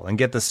right call and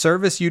get the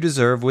service you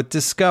deserve with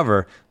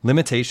Discover.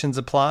 Limitations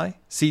apply.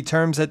 See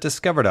terms at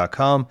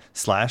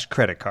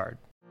discover.com/creditcard.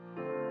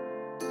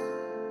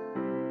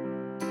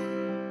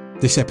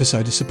 This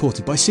episode is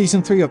supported by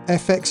Season 3 of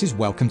FX's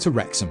Welcome to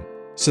Wrexham.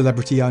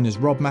 Celebrity owners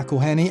Rob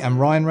McElhenney and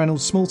Ryan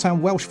Reynolds'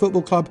 small-town Welsh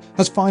football club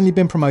has finally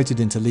been promoted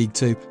into League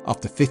 2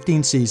 after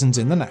 15 seasons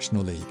in the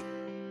National League.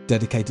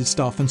 Dedicated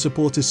staff and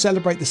supporters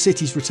celebrate the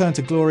city's return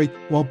to glory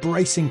while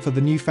bracing for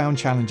the newfound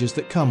challenges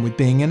that come with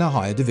being in a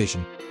higher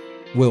division.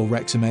 Will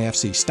Wrexham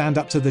AFC stand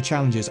up to the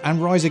challenges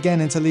and rise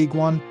again into League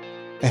 1?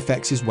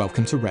 FX is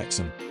Welcome to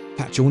Wrexham.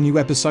 Catch all new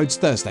episodes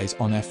Thursdays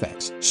on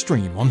FX.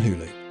 Stream on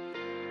Hulu.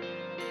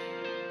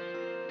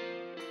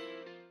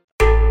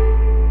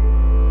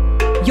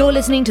 You're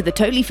listening to the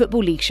Totally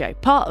Football League Show,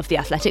 part of the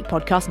Athletic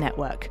Podcast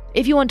Network.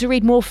 If you want to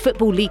read more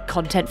Football League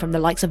content from the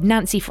likes of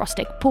Nancy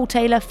Frostick, Paul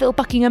Taylor, Phil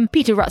Buckingham,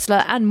 Peter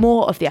Rutzler, and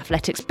more of the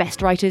Athletic's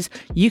best writers,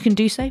 you can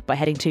do so by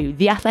heading to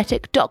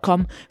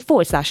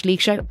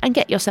theathletic.com/league show and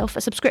get yourself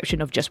a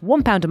subscription of just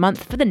 £1 a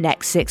month for the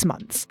next 6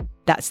 months.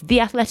 That's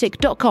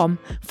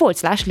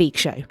theathletic.com/league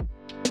show.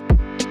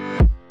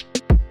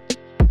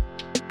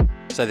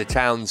 So the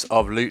towns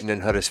of Luton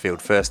and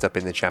Huddersfield first up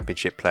in the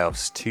Championship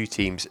playoffs. Two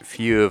teams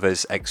few of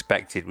us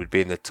expected would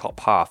be in the top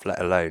half,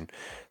 let alone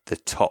the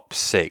top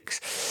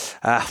 6.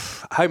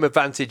 Home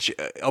advantage,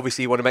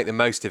 obviously you want to make the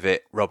most of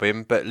it,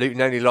 Robin, but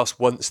Luton only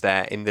lost once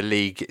there in the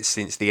league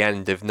since the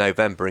end of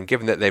November, and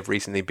given that they've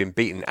recently been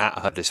beaten at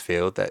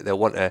Huddersfield, they'll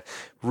want a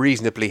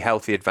reasonably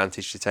healthy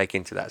advantage to take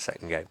into that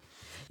second game.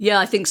 Yeah,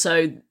 I think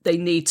so. They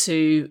need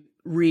to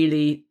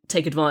really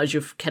take advantage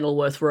of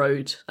Kenilworth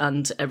Road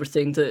and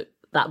everything that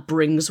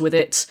brings with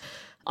it.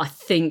 I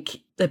think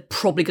they're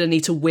probably going to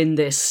need to win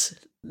this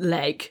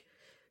leg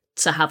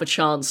to have a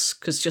chance,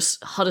 because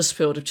just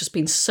Huddersfield have just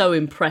been so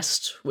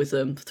impressed with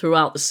them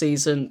throughout the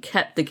season,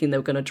 kept thinking they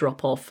were going to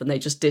drop off and they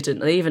just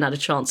didn't. They even had a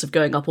chance of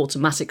going up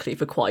automatically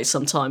for quite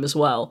some time as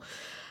well.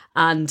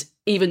 And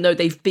even though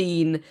they've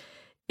been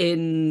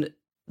in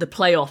the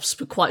playoffs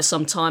for quite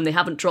some time, they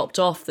haven't dropped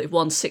off. They've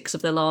won 6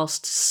 of their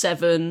last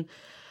 7.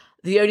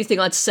 The only thing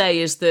I'd say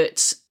is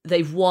that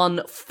they've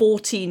won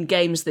 14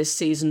 games this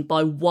season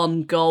by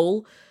 1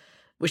 goal,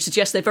 which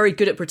suggests they're very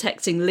good at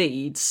protecting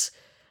leads,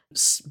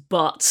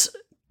 but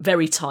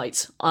very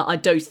tight. I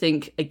don't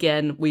think,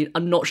 again,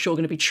 I'm not sure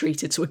going to be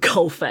treated to a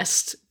goal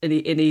fest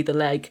in either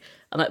leg,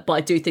 but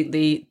I do think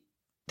the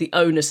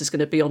onus is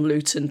going to be on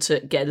Luton to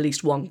get at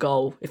least 1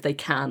 goal if they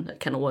can at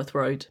Kenilworth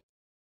Road.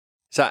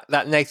 Is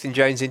that Nathan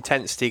Jones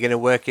intensity going to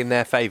work in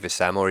their favour,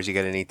 Sam, or is he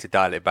going to need to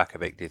dial it back a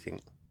bit, do you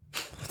think?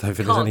 I don't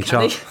think there's any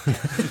chance.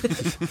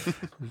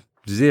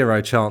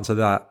 0 chance of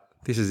that.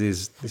 This is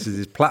his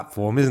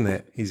platform, isn't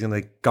it? He's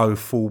going to go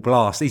full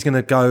blast. He's going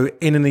to go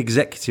in an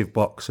executive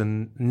box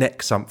and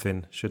neck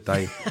something should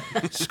they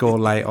score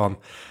late on.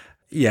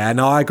 Yeah,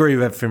 no, I agree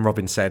with everything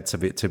Robin said. To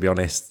be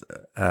honest,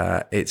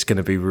 it's going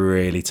to be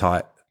really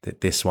tight,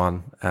 this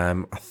one.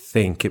 I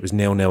think it was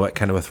 0-0 at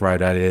Kenilworth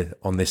Road earlier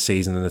on this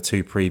season, and the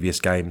 2 previous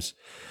games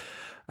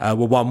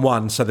were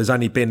 1-1, so there's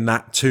only been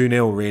that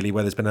 2-0 really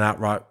where there's been an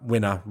outright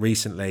winner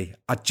recently.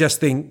 I just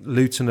think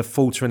Luton are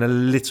faltering a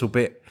little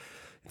bit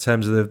in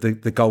terms of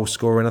the goal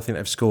scoring. I think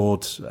they've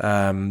scored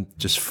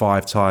just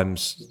 5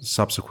 times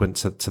subsequent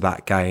to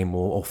that game,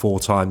 or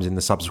 4 times in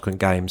the subsequent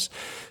games.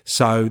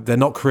 So they're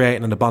not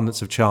creating an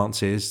abundance of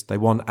chances. They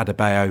want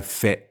Adebayo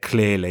fit,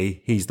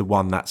 clearly. He's the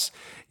one that's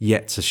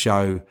yet to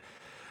show,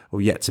 or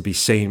yet to be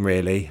seen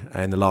really.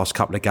 In the last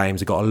couple of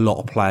games, they've got a lot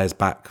of players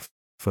back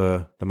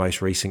for the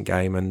most recent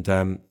game, and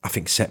I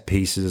think set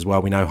pieces as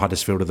well. We know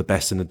Huddersfield are the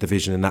best in the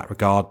division in that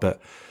regard, but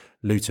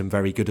Luton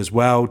very good as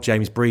well.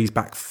 James Breeze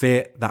back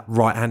fit. That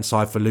right hand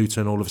side for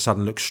Luton all of a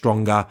sudden looks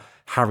stronger.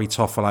 Harry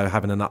Toffolo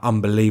having an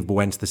unbelievable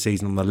end to the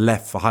season on the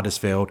left for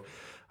Huddersfield.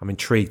 I'm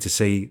intrigued to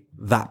see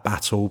that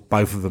battle,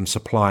 both of them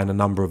supplying a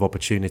number of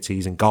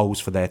opportunities and goals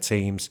for their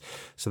teams.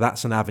 So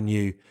that's an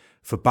avenue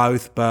for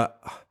both,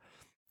 but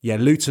yeah,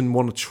 Luton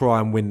want to try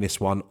and win this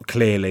one,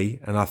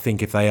 clearly. And I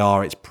think if they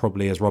are, it's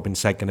probably, as Robin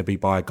said, going to be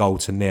by a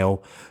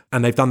 0-0.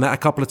 And they've done that a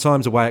couple of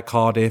times away at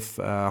Cardiff,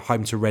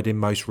 home to Reading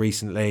most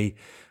recently.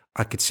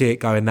 I could see it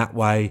going that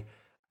way.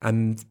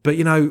 But,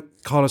 you know,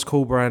 Carlos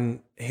Corberán,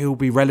 he'll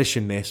be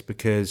relishing this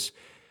because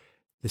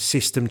the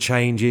system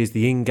changes,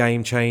 the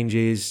in-game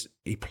changes.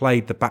 He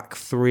played the back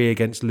 3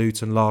 against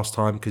Luton last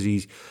time because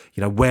he's,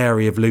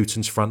 wary of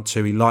Luton's front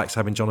 2. He likes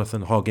having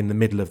Jonathan Hogg in the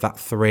middle of that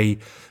 3.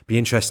 Be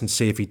interesting to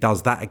see if he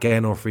does that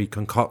again or if he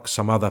concocts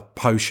some other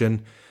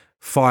potion.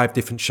 5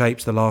 different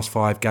shapes the last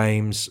 5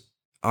 games.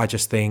 I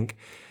just think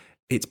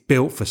it's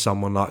built for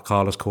someone like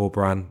Carlos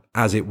Corberán,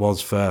 as it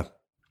was for,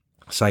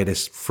 I say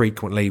this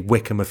frequently,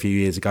 Wickham a few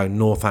years ago,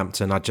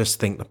 Northampton. I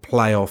just think the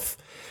playoff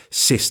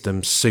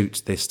system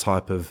suits this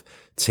type of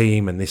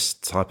team and this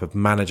type of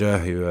manager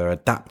who are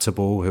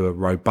adaptable, who are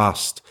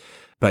robust.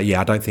 But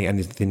yeah, I don't think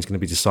anything's going to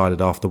be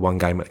decided after one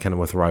game at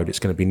Kenilworth Road. It's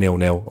going to be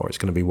 0-0 or it's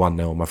going to be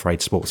 1-0, I'm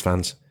afraid, sports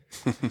fans.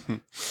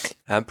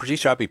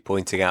 Producer Abby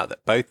pointing out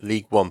that both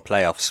League One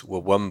playoffs were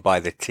won by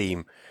the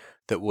team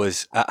that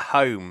was at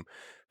home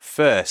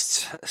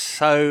first.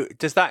 So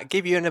does that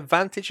give you an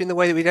advantage in the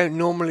way that we don't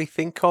normally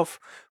think of,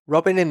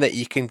 Robin, in that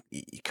you can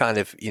kind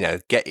of,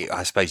 get,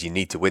 I suppose you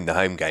need to win the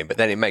home game, but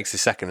then it makes the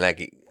second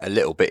leg a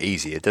little bit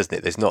easier, doesn't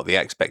it? There's not the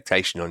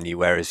expectation on you,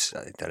 whereas,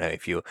 I don't know,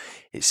 if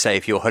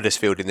you're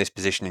Huddersfield in this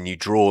position and you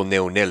draw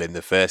 0-0 in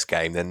the first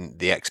game, then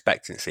the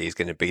expectancy is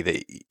going to be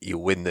that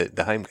you'll win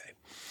the home game.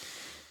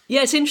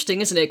 Yeah, it's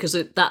interesting, isn't it? Because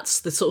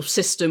that's the sort of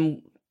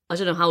system. I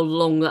don't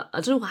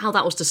know how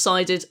that was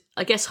decided.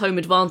 I guess home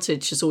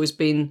advantage has always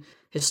been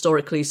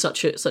historically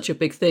such a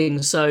big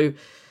thing. So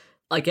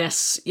I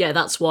guess, yeah,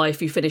 that's why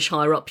if you finish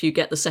higher up, you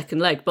get the second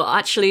leg. But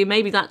actually,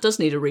 maybe that does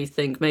need a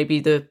rethink. Maybe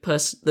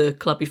the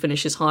club who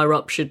finishes higher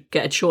up should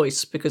get a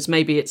choice, because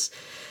maybe it's,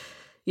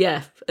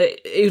 a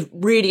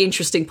really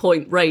interesting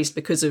point raised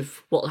because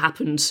of what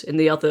happened in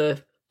the other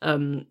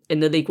in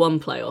the League One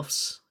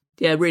playoffs.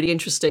 Yeah, really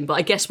interesting. But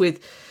I guess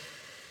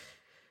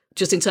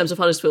just in terms of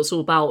Huddersfield, it's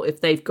all about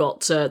if they've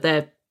got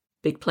their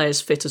big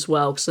players fit as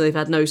well. So they've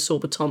had no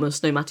Sorba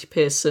Thomas, no Matty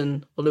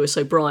Pearson or Lewis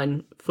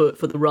O'Brien for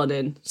the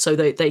run-in. So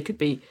they could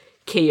be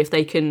key if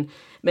they can,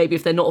 maybe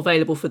if they're not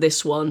available for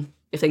this one,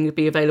 if they can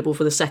be available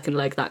for the second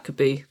leg, that could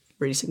be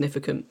really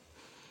significant.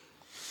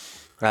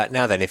 Right,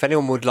 now then, if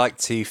anyone would like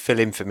to fill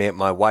in for me at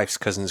my wife's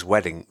cousin's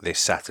wedding this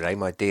Saturday,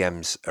 my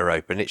DMs are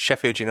open. It's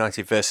Sheffield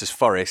United versus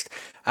Forest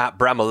at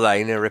Bramall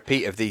Lane, a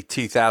repeat of the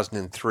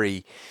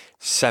 2003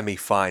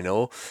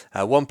 semi-final.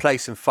 1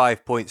 place and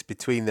 5 points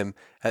between them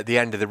at the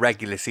end of the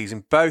regular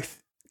season.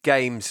 Both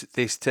games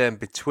this term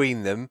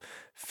between them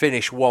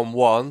finish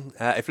 1-1.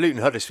 If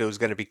Luton Huddersfield is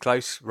going to be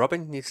close,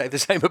 Robin, you'd say the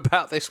same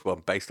about this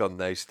one based on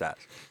those stats?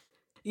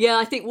 Yeah,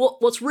 I think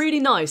what's really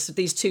nice of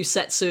these two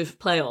sets of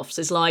playoffs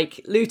is like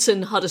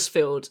Luton,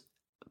 Huddersfield,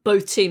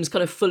 both teams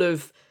kind of full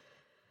of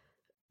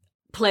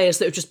players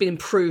that have just been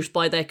improved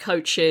by their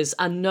coaches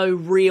and no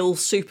real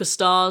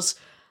superstars.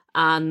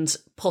 And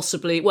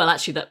possibly, well,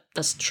 actually,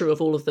 that's true of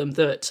all of them,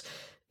 that,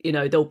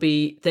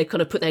 they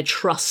kind of put their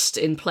trust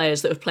in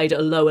players that have played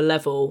at a lower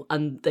level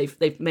and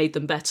they've made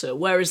them better.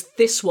 Whereas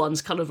this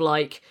one's kind of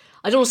like,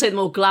 I don't want to say the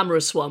more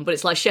glamorous one, but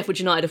it's like Sheffield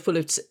United are full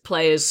of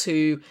players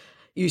who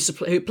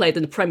played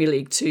in the Premier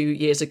League 2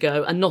 years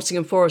ago, and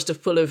Nottingham Forest are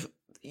full of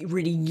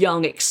really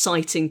young,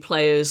 exciting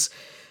players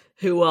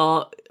who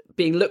are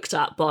being looked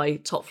at by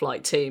top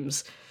flight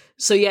teams.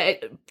 So yeah,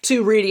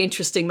 two really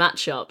interesting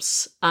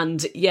matchups.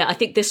 And yeah, I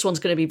think this one's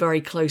going to be very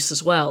close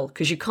as well,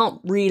 because you can't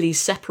really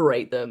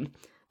separate them.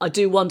 I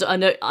do wonder,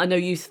 I know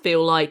you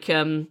feel like, I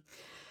don't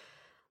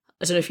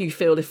know if you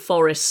feel if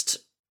Forest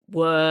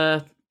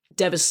were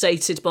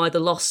devastated by the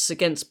loss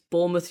against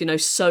Bournemouth,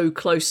 so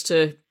close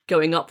to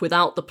going up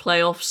without the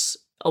playoffs.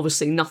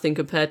 Obviously nothing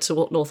compared to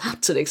what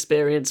Northampton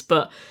experienced,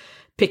 but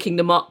picking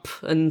them up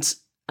and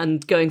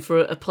going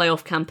for a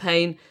playoff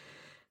campaign,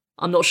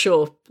 I'm not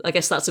sure. I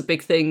guess that's a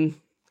big thing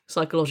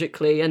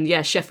psychologically. And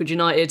yeah, Sheffield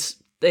United,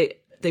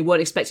 they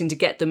weren't expecting to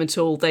get them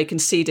until they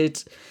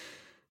conceded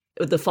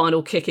the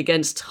final kick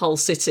against Hull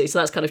City. So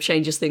that kind of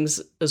changes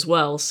things as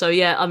well. So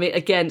yeah, I mean,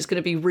 again, it's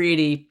going to be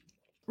really,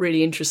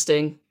 really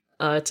interesting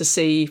to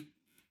see.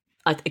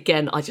 I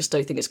just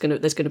don't think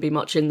there's going to be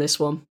much in this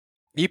one.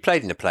 You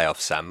played in the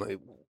playoffs, Sam.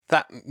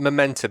 That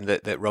momentum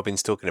that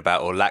Robin's talking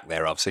about, or lack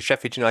thereof. So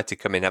Sheffield United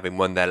come in having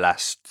won their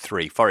last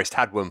 3. Forest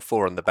had won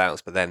 4 on the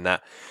bounce, but then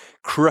that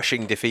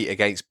crushing defeat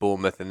against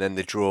Bournemouth and then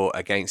the draw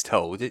against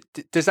Hull.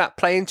 Does that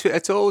play into it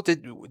at all?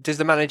 Does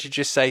the manager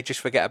just say, just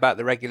forget about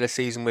the regular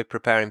season, we're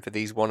preparing for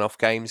these one-off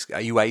games?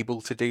 Are you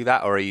able to do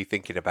that, or are you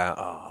thinking about,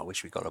 I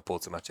wish we'd gone up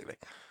automatically?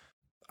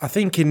 I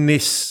think in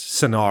this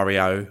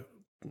scenario,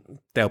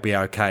 they'll be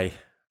okay.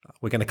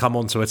 We're going to come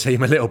on to a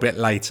team a little bit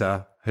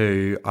later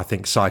who I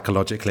think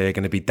psychologically are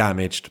going to be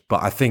damaged.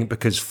 But I think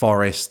because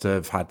Forest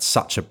have had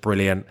such a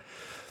brilliant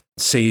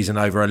season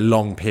over a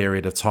long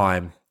period of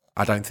time,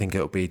 I don't think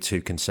it'll be too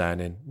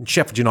concerning.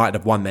 Sheffield United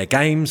have won their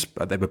games,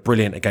 but they were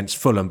brilliant against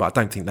Fulham, but I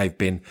don't think they've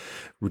been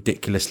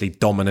ridiculously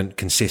dominant,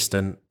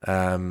 consistent,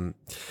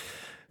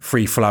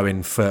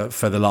 free-flowing for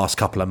the last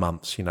couple of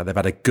months. They've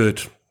had a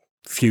good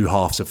few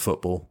halves of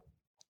football.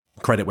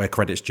 Credit where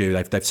credit's due.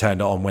 They've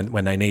turned it on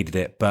when they needed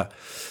it. But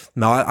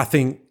no, I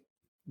think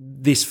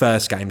this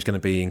first game is going to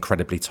be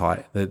incredibly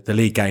tight. The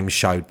league game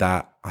showed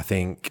that. I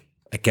think,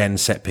 again,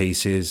 set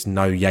pieces,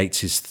 no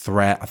Yates'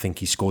 threat. I think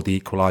he scored the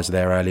equaliser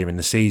there earlier in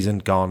the season.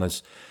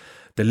 Garner's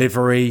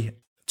delivery,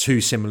 2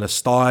 similar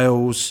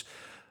styles.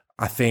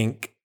 I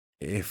think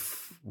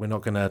if we're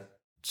not going to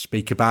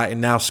speak about it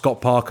now,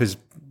 Scott Parker's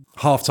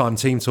halftime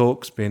team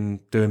talk's been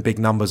doing big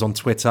numbers on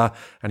Twitter,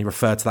 and he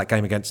referred to that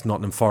game against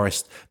Nottingham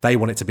Forest. They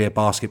want it to be a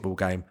basketball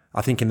game.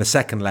 I think in the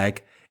second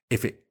leg,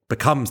 if it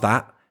becomes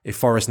that, if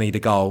Forest need a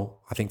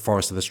goal, I think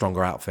Forest are the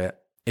stronger outfit.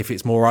 If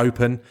it's more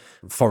open,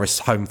 Forest's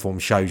home form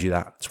shows you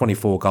that.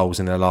 24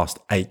 goals in their last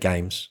 8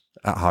 games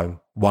at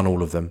home. won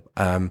all of them.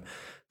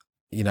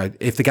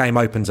 If the game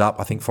opens up,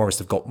 I think Forest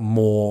have got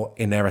more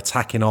in their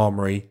attacking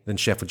armoury than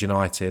Sheffield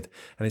United,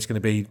 and it's going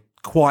to be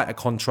quite a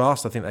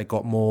contrast. I think they've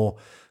got more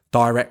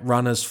direct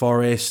runners,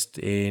 Forest,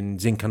 in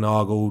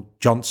Zinkernagel,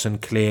 Johnson,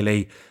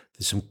 clearly.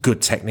 There's some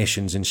good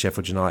technicians in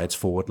Sheffield United's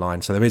forward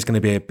line. So there is going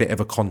to be a bit of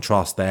a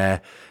contrast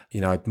there.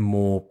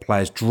 More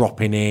players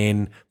dropping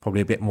in, probably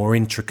a bit more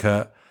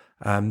intricate.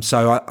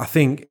 So I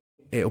think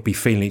it'll be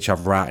feeling each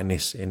other out in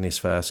this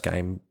first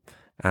game.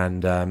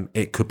 And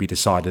it could be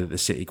decided at the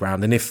City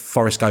Ground. And if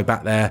Forest go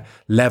back there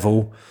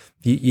level,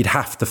 you'd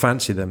have to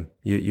fancy them.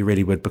 You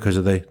really would, because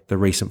of the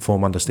recent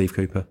form under Steve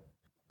Cooper.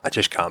 I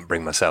just can't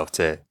bring myself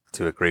to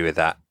agree with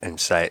that and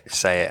say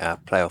it. Our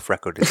playoff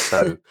record is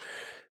so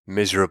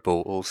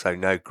miserable. Also,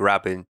 no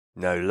Grabbin,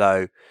 no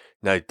Lowe,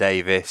 no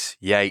Davis,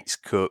 Yates,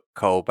 Cook,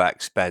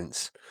 Colback,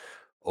 Spence,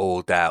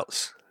 all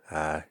doubts.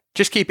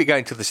 Just keep it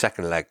going to the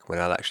second leg when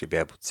I'll actually be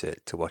able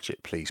to watch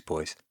it, please,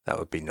 boys. That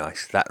would be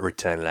nice. That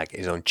return leg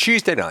is on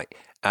Tuesday night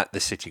at the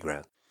City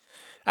Ground.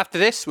 After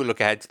this, we'll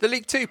look ahead to the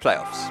League Two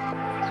playoffs.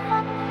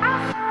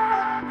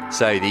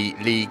 So the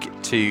League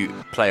Two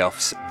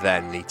playoffs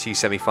then, the two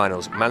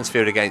semi-finals.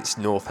 Mansfield against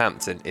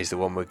Northampton is the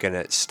one we're going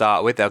to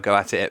start with. They'll go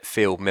at it at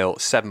Field Mill,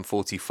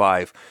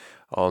 7:45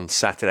 on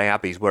Saturday.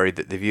 Abby's worried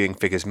that the viewing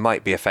figures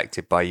might be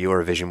affected by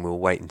Eurovision. We'll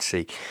wait and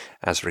see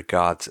as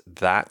regards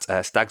that.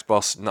 Stags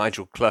boss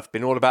Nigel Clough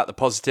been all about the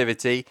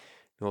positivity.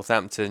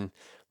 Northampton,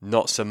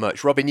 not so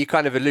much. Robin, you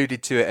kind of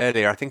alluded to it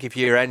earlier. I think if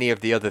you're any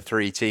of the other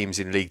three teams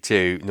in League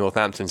Two,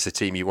 Northampton's the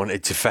team you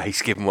wanted to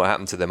face, given what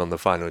happened to them on the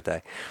final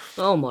day.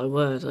 Oh my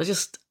word! I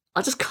just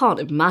can't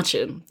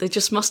imagine. They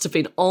just must have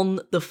been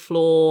on the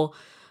floor,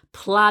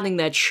 planning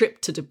their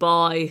trip to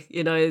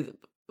Dubai.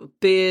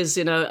 Beers,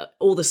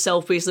 all the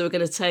selfies they were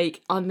going to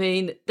take. I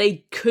mean,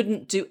 they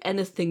couldn't do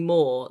anything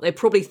more. They're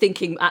probably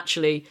thinking,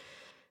 actually,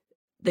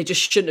 they just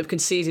shouldn't have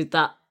conceded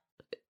that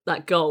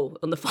goal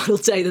on the final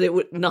day,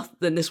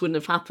 then this wouldn't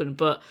have happened.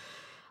 But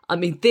I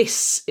mean,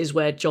 this is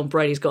where John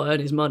Brady's got to earn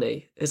his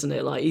money, isn't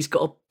it? Like, he's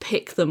got to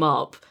pick them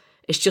up.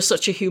 It's just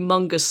such a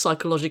humongous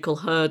psychological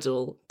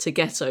hurdle to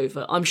get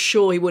over. I'm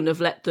sure he wouldn't have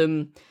let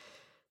them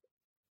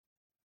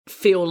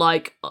feel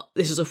like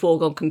this is a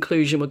foregone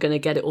conclusion, we're going to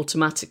get it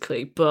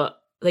automatically,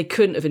 but they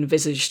couldn't have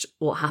envisaged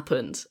what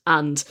happened.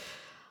 And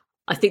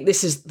I think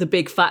this is the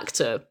big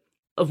factor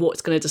of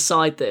what's going to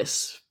decide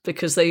this,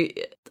 because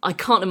I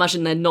can't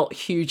imagine they're not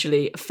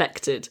hugely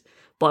affected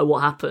by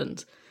what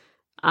happened.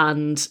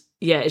 And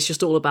yeah, it's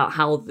just all about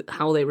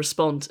how they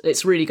respond.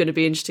 It's really going to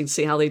be interesting to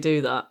see how they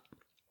do that.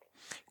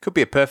 Could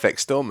be a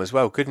perfect storm as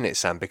well, couldn't it,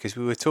 Sam? Because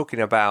we were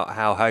talking about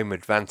how home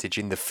advantage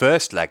in the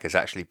first leg has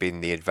actually been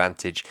the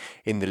advantage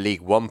in the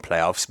League One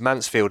playoffs.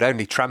 Mansfield,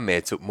 only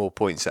Tranmere took more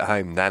points at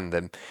home than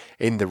them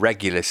in the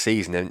regular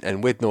season.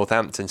 And with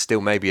Northampton still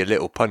maybe a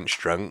little punch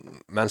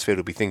drunk, Mansfield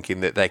will be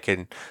thinking that they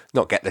can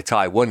not get the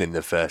tie won in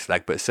the first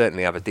leg, but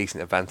certainly have a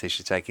decent advantage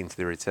to take into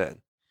the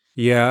return.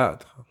 Yeah,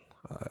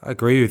 I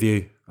agree with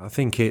you. I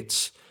think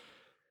it's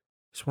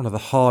one of the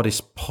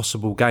hardest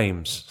possible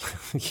games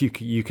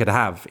you could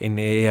have in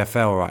the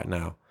EFL right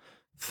now.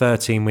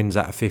 13 wins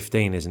out of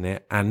 15, isn't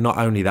it? And not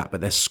only that,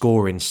 but they're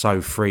scoring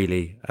so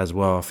freely as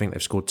well. I think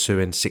they've scored 2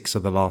 in 6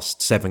 of the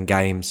last 7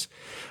 games.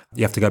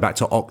 You have to go back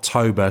to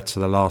October to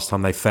the last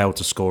time they failed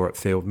to score at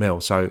Field Mill.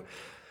 So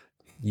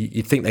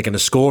you'd think they're going to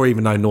score,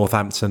 even though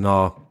Northampton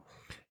are,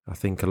 I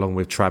think, along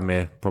with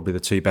Tranmere, probably the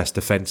 2 best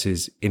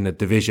defences in the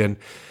division.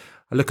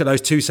 I look at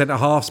those 2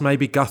 centre-halves,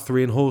 maybe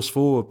Guthrie and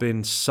Horsfall have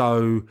been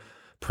so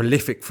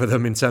prolific for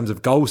them in terms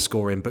of goal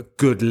scoring, but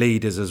good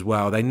leaders as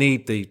well. They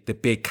need the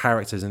big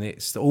characters, and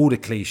it's all the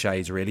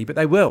cliches really, but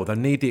they'll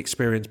need the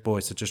experienced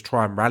boys to just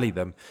try and rally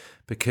them,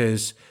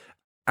 because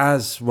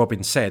as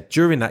Robin said,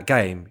 during that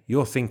game,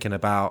 you're thinking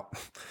about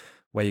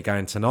where you're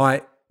going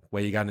tonight,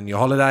 where you're going on your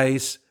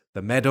holidays,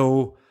 the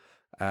medal,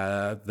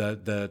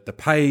 the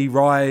pay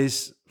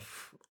rise.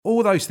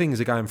 All those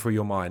things are going through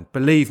your mind.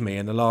 Believe me,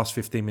 in the last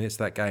 15 minutes of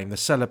that game, the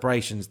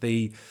celebrations,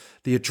 the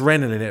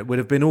adrenaline, it would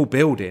have been all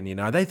building. They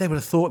would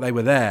have thought they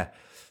were there,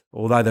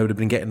 although they would have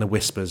been getting the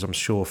whispers, I'm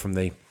sure, from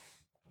the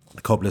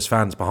Cobblers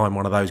fans behind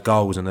one of those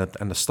goals and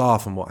the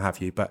staff and what have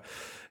you. But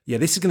yeah,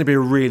 this is going to be a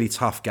really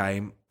tough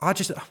game. I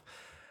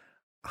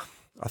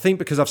think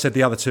because I've said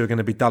the other 2 are going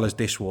to be dull as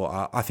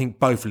dishwater, I think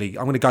I'm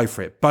going to go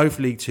for it. Both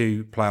League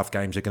 2 playoff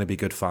games are going to be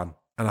good fun.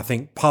 And I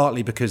think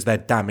partly because they're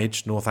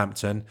damaged,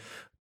 Northampton,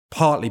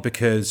 partly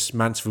because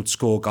Mansfield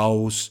score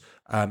goals,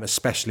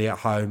 especially at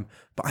home.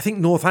 But I think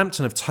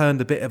Northampton have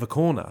turned a bit of a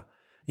corner.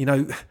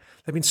 They've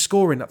been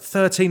scoring at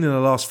 13 in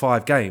the last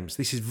 5 games.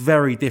 This is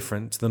very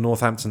different to the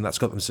Northampton that's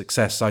got them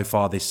success so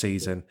far this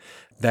season.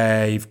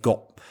 They've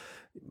got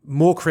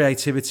more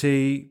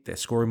creativity. They're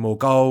scoring more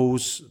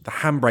goals. The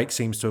handbrake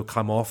seems to have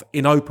come off.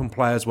 In open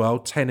play as well,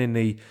 10 in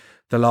the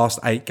last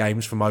 8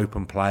 games from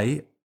open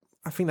play.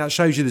 I think that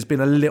shows you there's been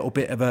a little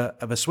bit of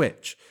a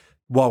switch,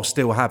 while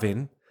still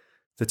having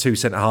the 2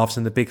 centre-halves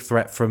and the big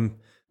threat from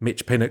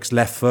Mitch Pinnock's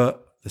left foot,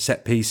 the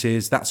set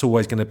pieces. That's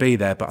always going to be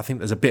there. But I think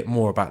there's a bit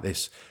more about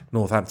this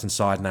Northampton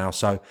side now.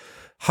 So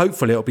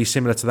hopefully it'll be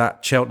similar to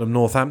that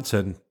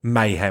Cheltenham-Northampton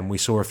mayhem we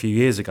saw a few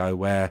years ago,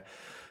 where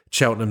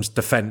Cheltenham's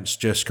defence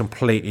just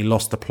completely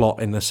lost the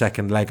plot in the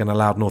second leg and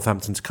allowed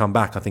Northampton to come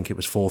back. I think it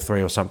was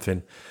 4-3 or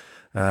something,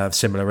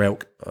 similar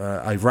ilk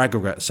over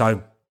aggregate.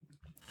 So,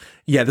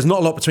 yeah, there's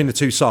not a lot between the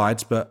two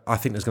sides, but I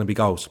think there's going to be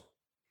goals.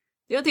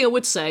 The other thing I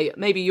would say,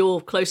 maybe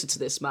you're closer to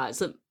this, Matt, is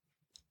that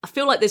I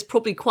feel like there's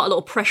probably quite a lot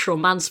of pressure on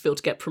Mansfield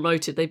to get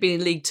promoted. They've been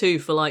in League Two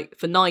for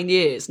 9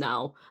 years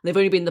now, and they've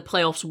only been in the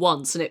playoffs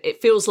once, and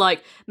it feels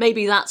like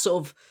maybe that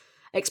sort of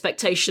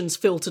expectations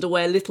filtered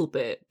away a little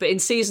bit. But in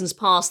seasons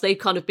past, they've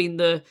kind of been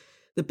the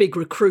big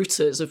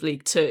recruiters of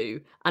League Two,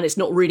 and it's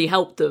not really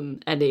helped them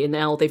any. And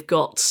now they've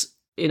got,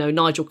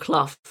 Nigel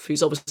Clough,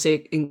 who's obviously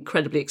an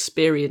incredibly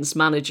experienced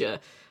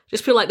manager.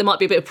 Just feel like there might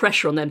be a bit of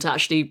pressure on them to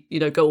actually,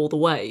 go all the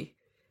way.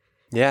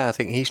 Yeah, I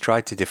think he's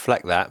tried to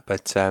deflect that,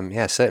 but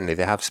certainly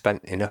they have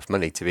spent enough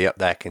money to be up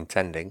there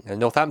contending. And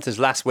Northampton's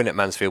last win at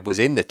Mansfield was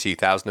in the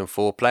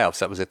 2004 playoffs.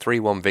 That was a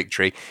 3-1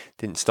 victory.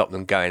 Didn't stop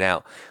them going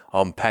out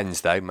on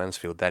pens, though.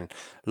 Mansfield then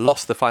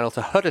lost the final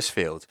to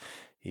Huddersfield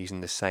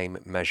using the same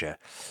measure.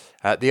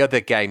 The other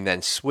game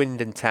then,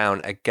 Swindon Town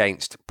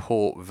against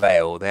Port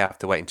Vale. They have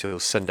to wait until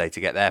Sunday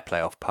to get their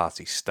playoff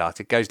party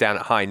started. Goes down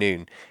at high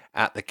noon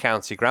at the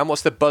County Ground.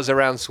 What's the buzz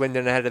around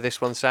Swindon ahead of this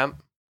one, Sam?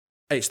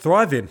 It's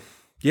thriving.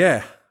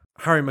 Yeah,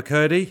 Harry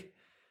McCurdy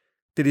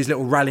did his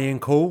little rallying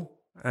call,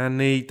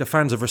 and the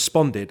fans have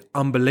responded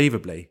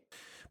unbelievably.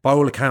 By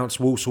all accounts,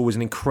 Walsall was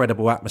an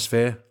incredible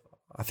atmosphere.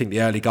 I think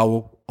the early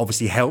goal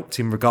obviously helped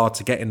in regard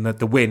to getting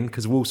the win,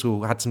 because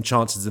Walsall had some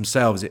chances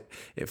themselves. It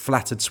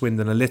flattered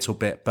Swindon a little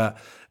bit, but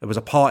there was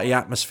a party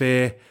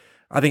atmosphere.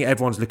 I think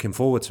everyone's looking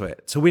forward to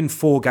it. To win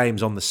 4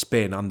 games on the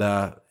spin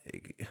under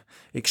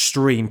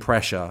extreme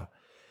pressure,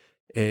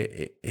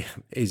 it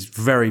is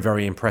very,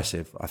 very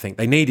impressive. I think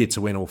they needed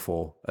to win all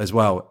 4 as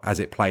well as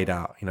it played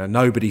out.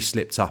 Nobody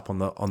slipped up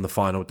on the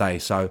final day.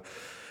 So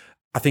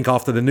I think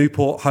after the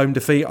Newport home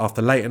defeat,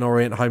 after Leyton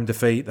Orient home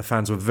defeat, the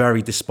fans were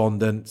very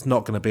despondent. It's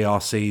not going to be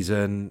our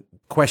season.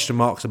 Question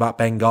marks about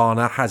Ben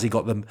Garner. Has he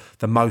got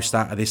the most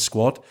out of this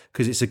squad?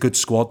 Because it's a good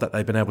squad that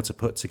they've been able to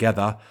put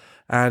together.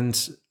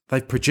 And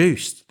they've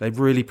produced. They've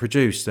really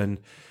produced. And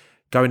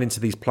going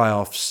into these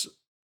playoffs,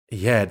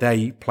 yeah,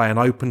 they play an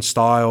open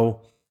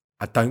style.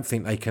 I don't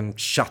think they can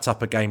shut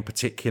up a game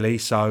particularly,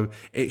 so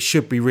it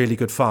should be really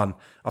good fun.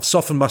 I've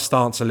softened my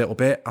stance a little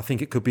bit. I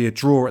think it could be a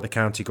draw at the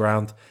County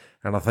Ground,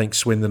 and I think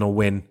Swindon will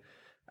win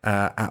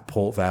at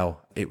Port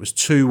Vale. It was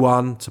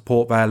 2-1 to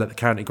Port Vale at the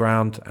County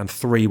Ground and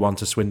 3-1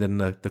 to Swindon,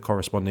 the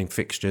corresponding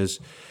fixtures.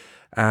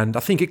 And I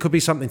think it could be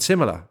something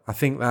similar. I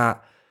think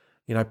that,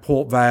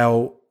 Port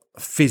Vale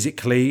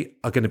physically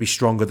are going to be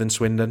stronger than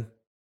Swindon.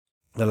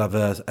 They'll have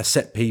a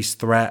set-piece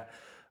threat.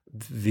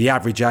 The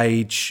average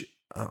age...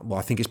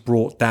 I think it's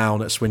brought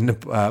down at Swindon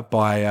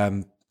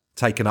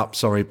taken up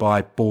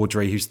by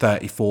Baudry, who's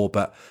 34.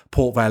 But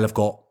Port Vale have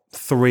got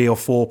 3 or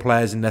 4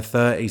 players in their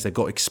 30s. They've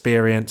got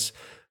experience,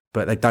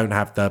 but they don't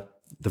have the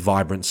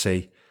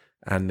vibrancy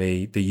and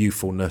the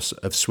youthfulness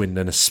of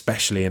Swindon,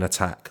 especially in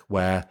attack,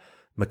 where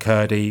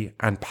McCurdy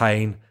and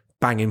Payne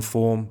bang in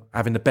form,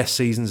 having the best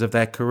seasons of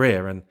their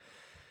career. And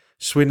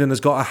Swindon has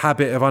got a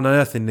habit of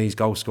unearthing these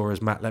goal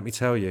scorers, Matt, let me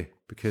tell you,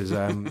 because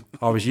I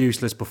was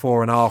useless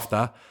before and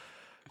after.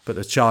 But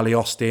the Charlie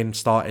Austin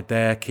started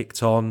there,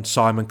 kicked on.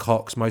 Simon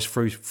Cox, most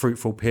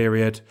fruitful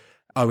period.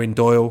 Owen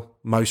Doyle,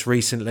 most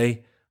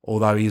recently,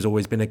 although he's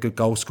always been a good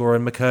goal scorer.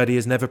 And McCurdy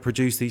has never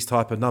produced these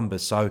type of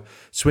numbers. So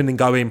Swindon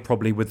go in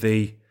probably with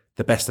the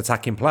best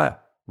attacking player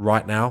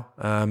right now.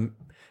 And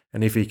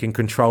if he can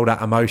control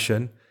that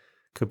emotion,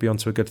 could be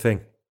onto a good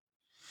thing.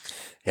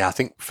 Yeah, I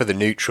think for the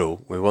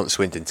neutral, we want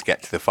Swindon to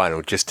get to the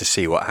final just to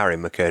see what Harry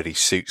McCurdy's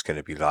suit's going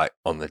to be like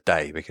on the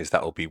day, because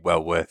that will be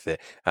well worth it.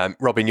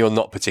 Robin, you're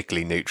not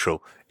particularly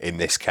neutral in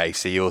this case,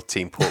 so you're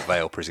Team Port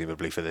Vale,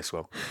 presumably, for this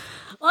one.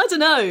 I don't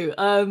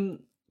know.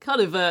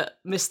 Kind of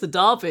missed the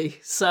derby,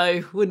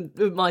 so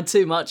wouldn't mind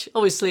too much.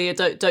 Obviously, I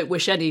don't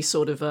wish any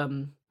sort of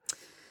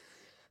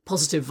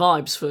positive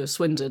vibes for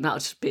Swindon. That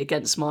would be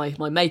against my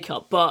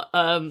makeup. But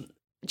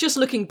just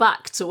looking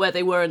back to where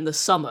they were in the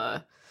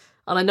summer,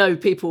 and I know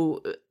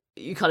people,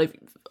 you kind of,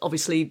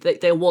 obviously,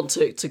 they'll want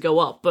to go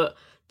up, but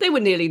they were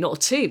nearly not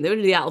a team. They were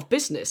nearly out of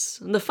business.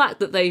 And the fact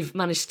that they've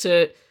managed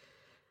to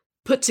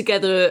put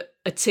together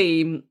a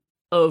team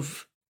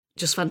of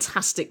just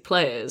fantastic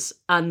players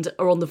and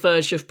are on the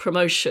verge of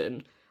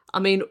promotion, I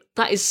mean,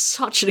 that is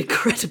such an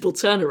incredible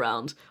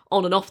turnaround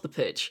on and off the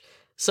pitch.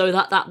 So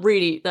that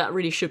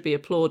really should be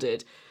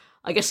applauded.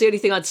 I guess the only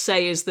thing I'd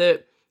say is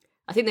that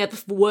I think they had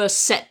the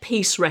worst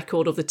set-piece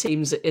record of the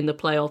teams in the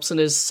playoffs, and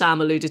as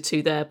Sam alluded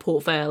to there,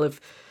 Port Vale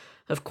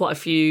have quite a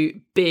few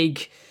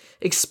big,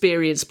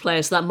 experienced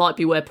players, so that might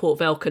be where Port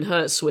Vale can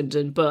hurt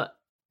Swindon, but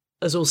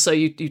as also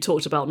you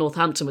talked about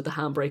Northampton with the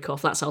handbrake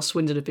off, that's how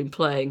Swindon have been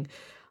playing.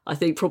 I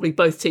think probably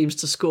both teams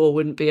to score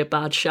wouldn't be a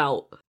bad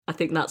shout. I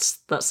think that's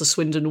the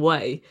Swindon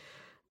way.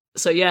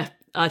 So yeah,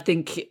 I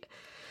think...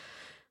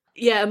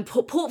 Yeah, and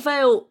Port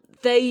Vale,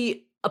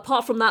 they,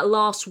 apart from that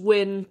last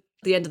win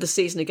the end of the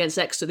season against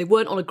Exeter. They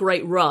weren't on a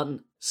great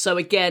run. So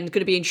again,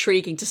 going to be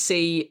intriguing to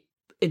see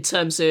in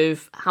terms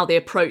of how they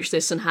approach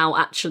this and how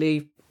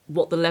actually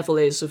what the level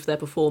is of their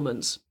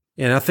performance.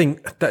 Yeah, and I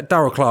think that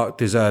Darrell Clarke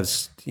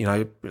deserves,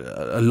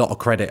 a lot of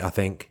credit, I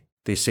think,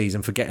 this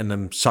season for getting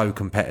them so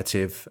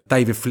competitive.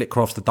 David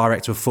Flitcroft's the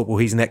director of football.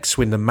 He's an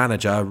ex-Swindon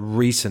manager,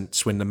 recent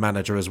Swindon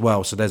manager as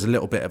well. So there's a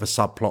little bit of a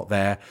subplot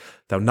there.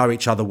 They'll know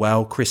each other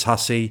well. Chris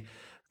Hussey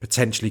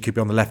potentially could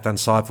be on the left-hand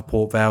side for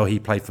Port Vale. He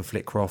played for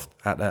Flitcroft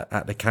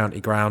at the county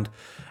ground.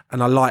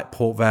 And I like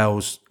Port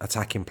Vale's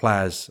attacking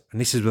players. And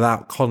this is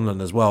without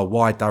Conlon as well.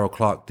 Why Darrell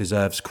Clarke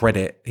deserves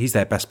credit. He's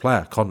their best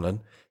player,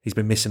 Conlon. He's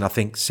been missing, I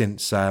think,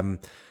 since the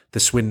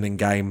Swindon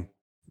game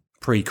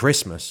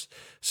pre-Christmas.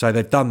 So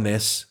they've done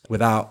this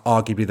without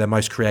arguably their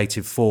most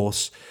creative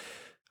force.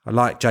 I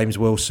like James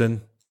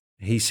Wilson.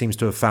 He seems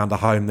to have found a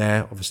home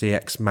there. Obviously,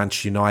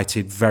 ex-Manchester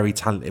United, very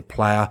talented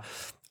player.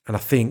 And I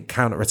think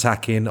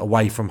counter-attacking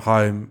away from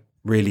home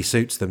really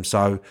suits them.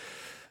 So,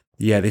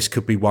 yeah, this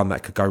could be one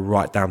that could go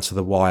right down to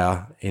the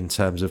wire in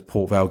terms of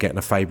Port Vale getting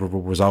a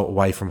favourable result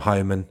away from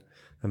home and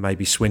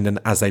maybe Swindon,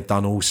 as they've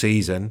done all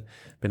season,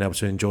 been able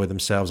to enjoy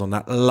themselves on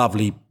that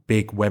lovely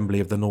big Wembley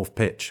of the North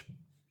pitch.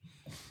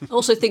 I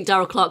also think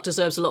Darrell Clarke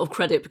deserves a lot of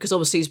credit because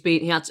obviously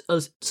he had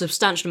a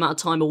substantial amount of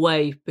time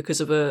away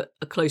because of a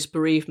close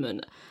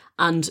bereavement,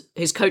 and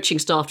his coaching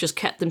staff just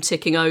kept them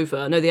ticking over.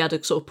 I know they had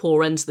a sort of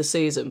poor end to the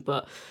season,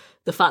 but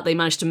the fact they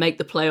managed to make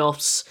the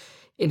playoffs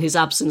in his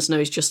absence,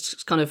 his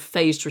just kind of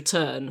phased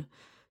return,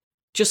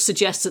 just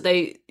suggests that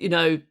they,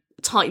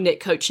 tight-knit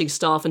coaching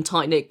staff and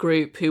tight-knit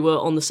group who were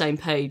on the same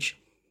page.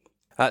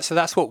 So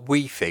that's what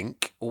we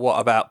think. What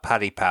about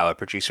Paddy Power?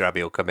 Producer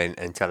Abby will come in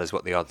and tell us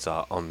what the odds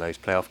are on those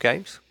playoff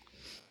games.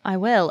 I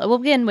will. We'll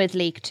begin with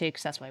League Two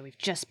because that's where we've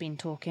just been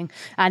talking.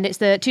 And it's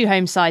the two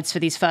home sides for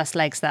these first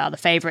legs that are the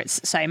favourites.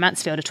 So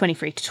Mansfield are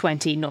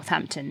 23-20,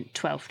 Northampton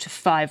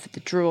 12-5, the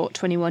draw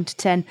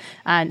 21-10,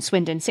 and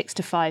Swindon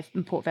 6-5,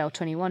 and Port Vale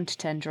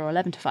 21-10, draw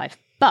 11-5.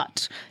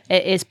 But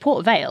it is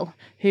Port Vale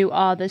who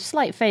are the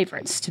slight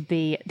favourites to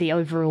be the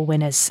overall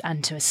winners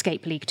and to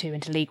escape League Two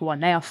into League One.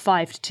 They are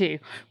 5-2,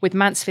 with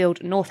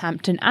Mansfield,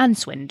 Northampton and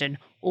Swindon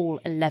all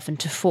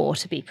 11-4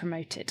 to be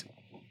promoted.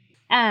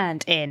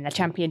 And in the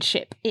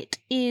Championship, it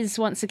is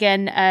once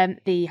again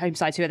the home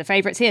sides who are the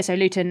favourites here. So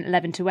Luton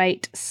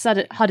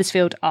 11-8,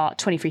 Huddersfield are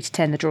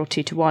 23-10, the draw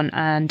 2-1,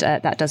 and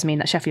that does mean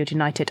that Sheffield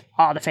United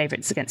are the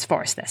favourites against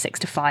Forest. They're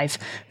 6-5,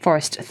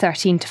 Forest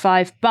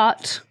 13-5,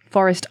 but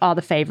Forest are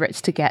the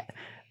favourites to get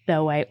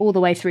their way all the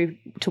way through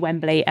to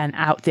Wembley and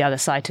out the other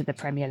side to the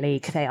Premier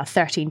League. They are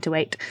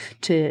 13-8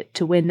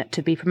 to win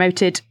to be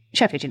promoted.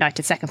 Sheffield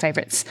United second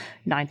favourites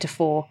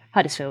 9-4,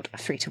 Huddersfield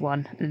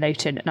 3-1,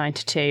 Luton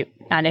 9-2.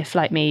 And if,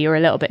 like me, you're a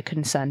little bit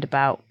concerned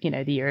about, the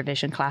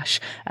Eurovision clash,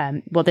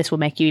 well, this will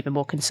make you even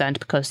more concerned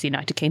because the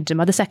United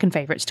Kingdom are the second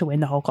favourites to win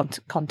the whole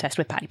contest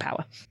with Paddy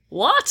Power.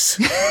 What?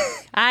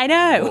 I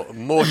know.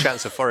 More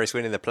chance of Forest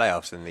winning the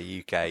playoffs than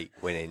the UK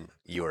winning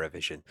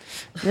Eurovision.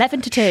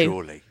 11-2.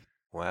 Surely.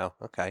 Wow,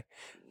 okay.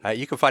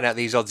 You can find out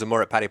these odds and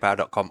more at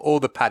paddypower.com. All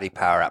the Paddy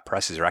Power app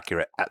prices are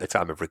accurate at the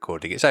time of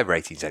recording. It's over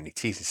 18s only.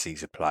 T's and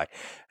C's apply.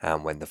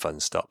 And when the fun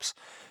stops,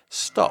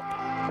 stop.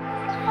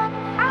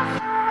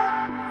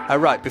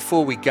 Right,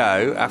 before we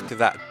go, after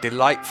that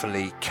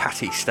delightfully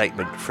catty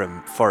statement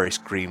from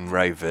Forest Green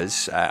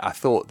Rovers, I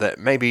thought that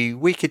maybe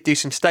we could do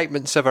some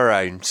statements of our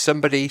own.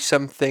 Somebody,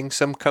 something,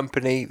 some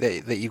company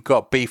that you've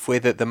got beef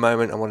with at the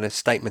moment. I want a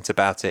statement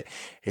about it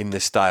in the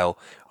style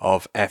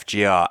of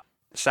FGR.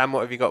 Sam,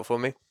 what have you got for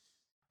me?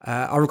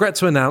 I regret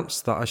to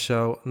announce that I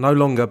shall no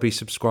longer be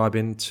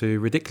subscribing to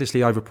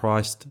ridiculously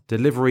overpriced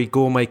delivery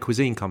gourmet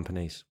cuisine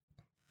companies.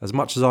 As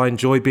much as I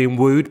enjoy being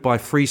wooed by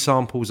free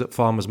samples at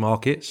farmers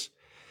markets,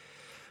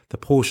 the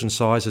portion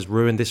size has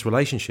ruined this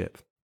relationship.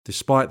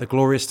 Despite the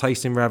glorious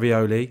tasting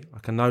ravioli, I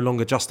can no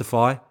longer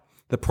justify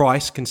the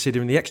price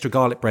considering the extra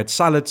garlic bread,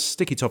 salads,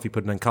 sticky toffee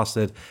pudding and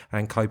custard,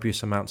 and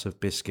copious amounts of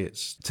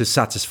biscuits to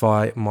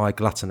satisfy my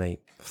gluttony.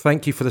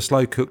 Thank you for the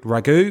slow-cooked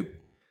ragu.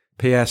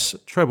 P.S.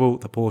 Treble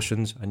the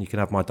portions and you can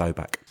have my dough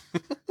back.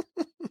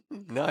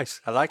 Nice.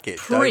 I like it.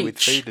 Preach. Dough with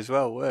food as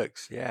well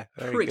works. Yeah,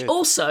 very good.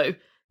 Also,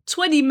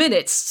 20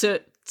 minutes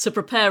to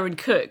prepare and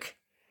cook.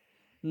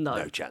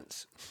 No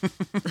chance.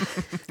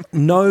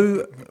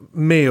 No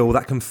meal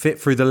that can fit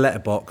through the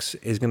letterbox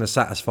is going to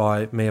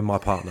satisfy me and my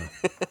partner.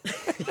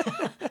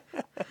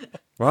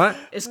 Right?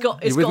 It's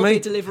got to be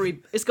delivery.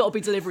 It's got to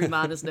be delivery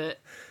man, isn't it?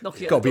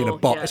 It's got to be in a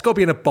box. Yeah. It's got to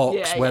be in a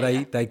box where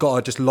they got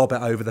to just lob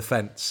it over the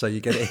fence so you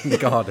get it in the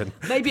garden.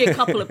 Maybe a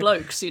couple of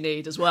blokes you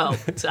need as well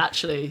to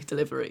actually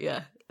deliver it.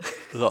 Yeah.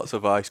 Lots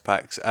of ice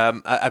packs.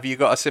 Have you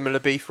got a similar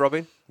beef,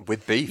 Robin?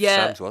 With beef,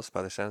 yeah. Sam's was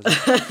by the sounds of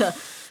it.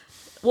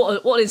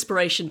 What an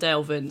inspiration,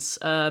 Dale Vince.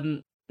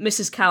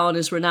 Mrs. Cowan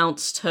has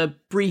renounced her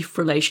brief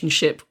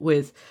relationship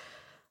with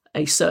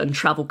a certain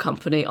travel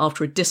company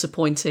after a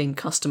disappointing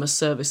customer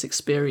service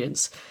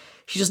experience.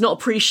 She does not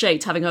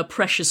appreciate having her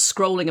precious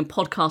scrolling and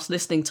podcast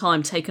listening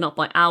time taken up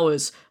by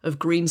hours of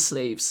green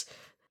sleeves.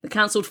 The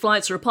cancelled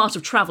flights are a part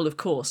of travel, of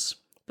course.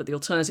 but the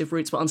alternative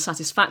routes were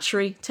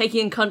unsatisfactory,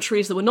 taking in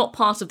countries that were not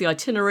part of the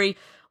itinerary.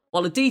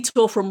 While a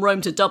detour from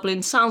Rome to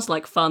Dublin sounds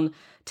like fun,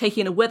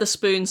 taking in a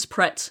Wetherspoons,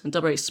 Pret and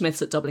WH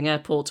Smiths at Dublin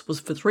Airport was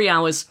for 3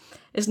 hours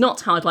is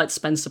not how I'd like to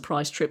spend a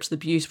surprise trip to the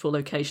beautiful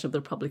location of the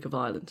Republic of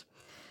Ireland.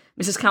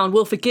 Mrs. Cowan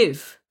will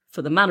forgive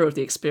for the manner of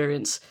the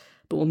experience,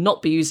 but will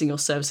not be using your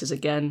services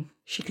again.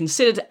 She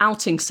considered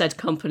outing said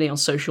company on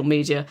social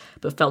media,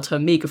 but felt her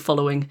meagre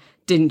following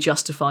didn't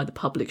justify the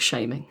public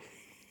shaming.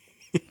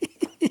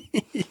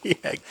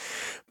 Yeah.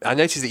 I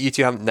noticed that you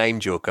two haven't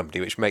named your company,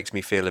 which makes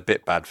me feel a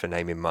bit bad for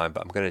naming mine,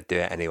 but I'm going to do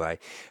it anyway.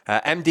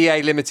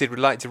 MDA Limited would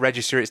like to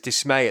register its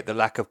dismay at the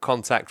lack of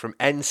contact from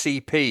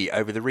NCP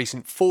over the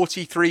recent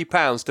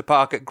 £43 to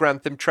park at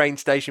Grantham train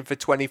station for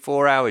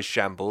 24 hours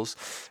shambles.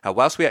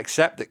 Whilst we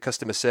accept that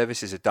customer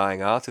service is a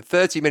dying art, a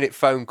 30-minute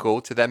phone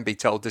call to then be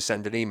told to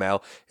send an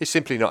email is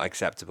simply not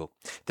acceptable.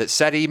 That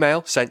said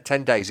email, sent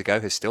 10 days ago,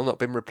 has still not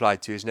been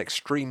replied to is an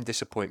extreme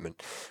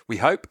disappointment. We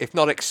hope, if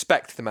not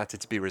expect, the matter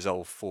to be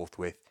resolved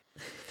forthwith.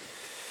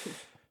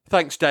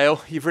 Thanks,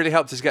 Dale. You've really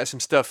helped us get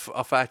some stuff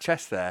off our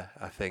chest there,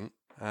 I think.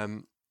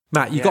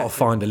 Matt, you've got to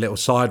find a little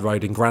side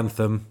road in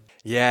Grantham.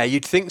 Yeah,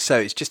 you'd think so.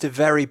 It's just a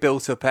very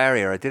built-up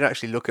area. I did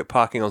actually look at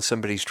parking on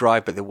somebody's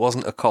drive, but there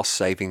wasn't a cost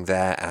saving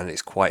there, and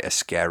it's quite a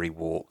scary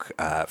walk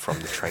from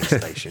the train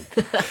station.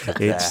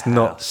 It's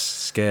not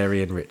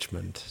scary in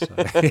Richmond. So.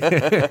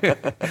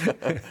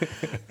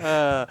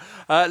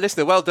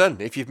 Listener, well done.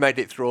 If you've made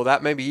it through all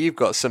that, maybe you've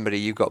got somebody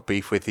you've got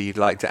beef with who you'd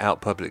like to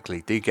out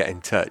publicly. Do get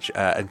in touch.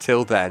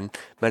 Until then,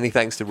 many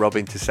thanks to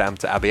Robin, to Sam,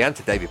 to Abby, and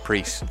to David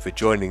Priest for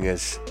joining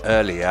us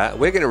earlier.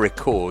 We're going to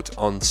record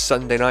on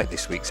Sunday night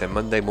this week, so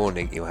Monday morning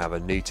you'll have a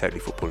new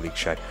Totally Football League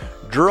show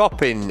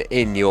dropping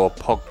in your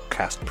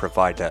podcast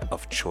provider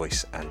of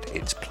choice and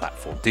its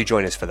platform. Do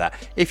join us for that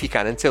if you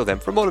can. Until then,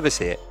 from all of us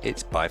here,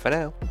 it's bye for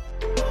now.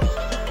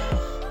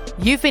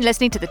 You've been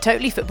listening to the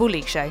Totally Football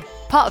League show,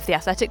 part of the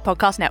Athletic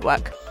Podcast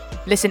Network.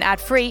 Listen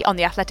ad-free on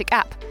the Athletic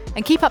app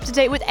and keep up to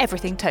date with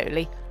everything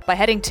Totally by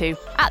heading to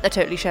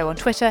 @TheTotally Show on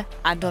Twitter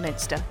and on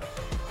Insta.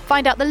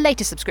 Find out the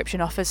latest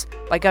subscription offers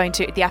by going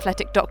to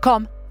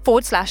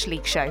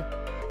theathletic.com/league show.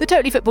 The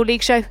Totally Football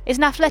League show is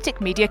an Athletic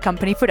Media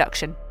Company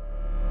production.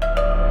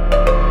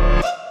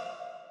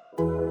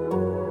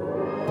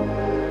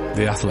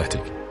 The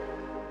Athletic.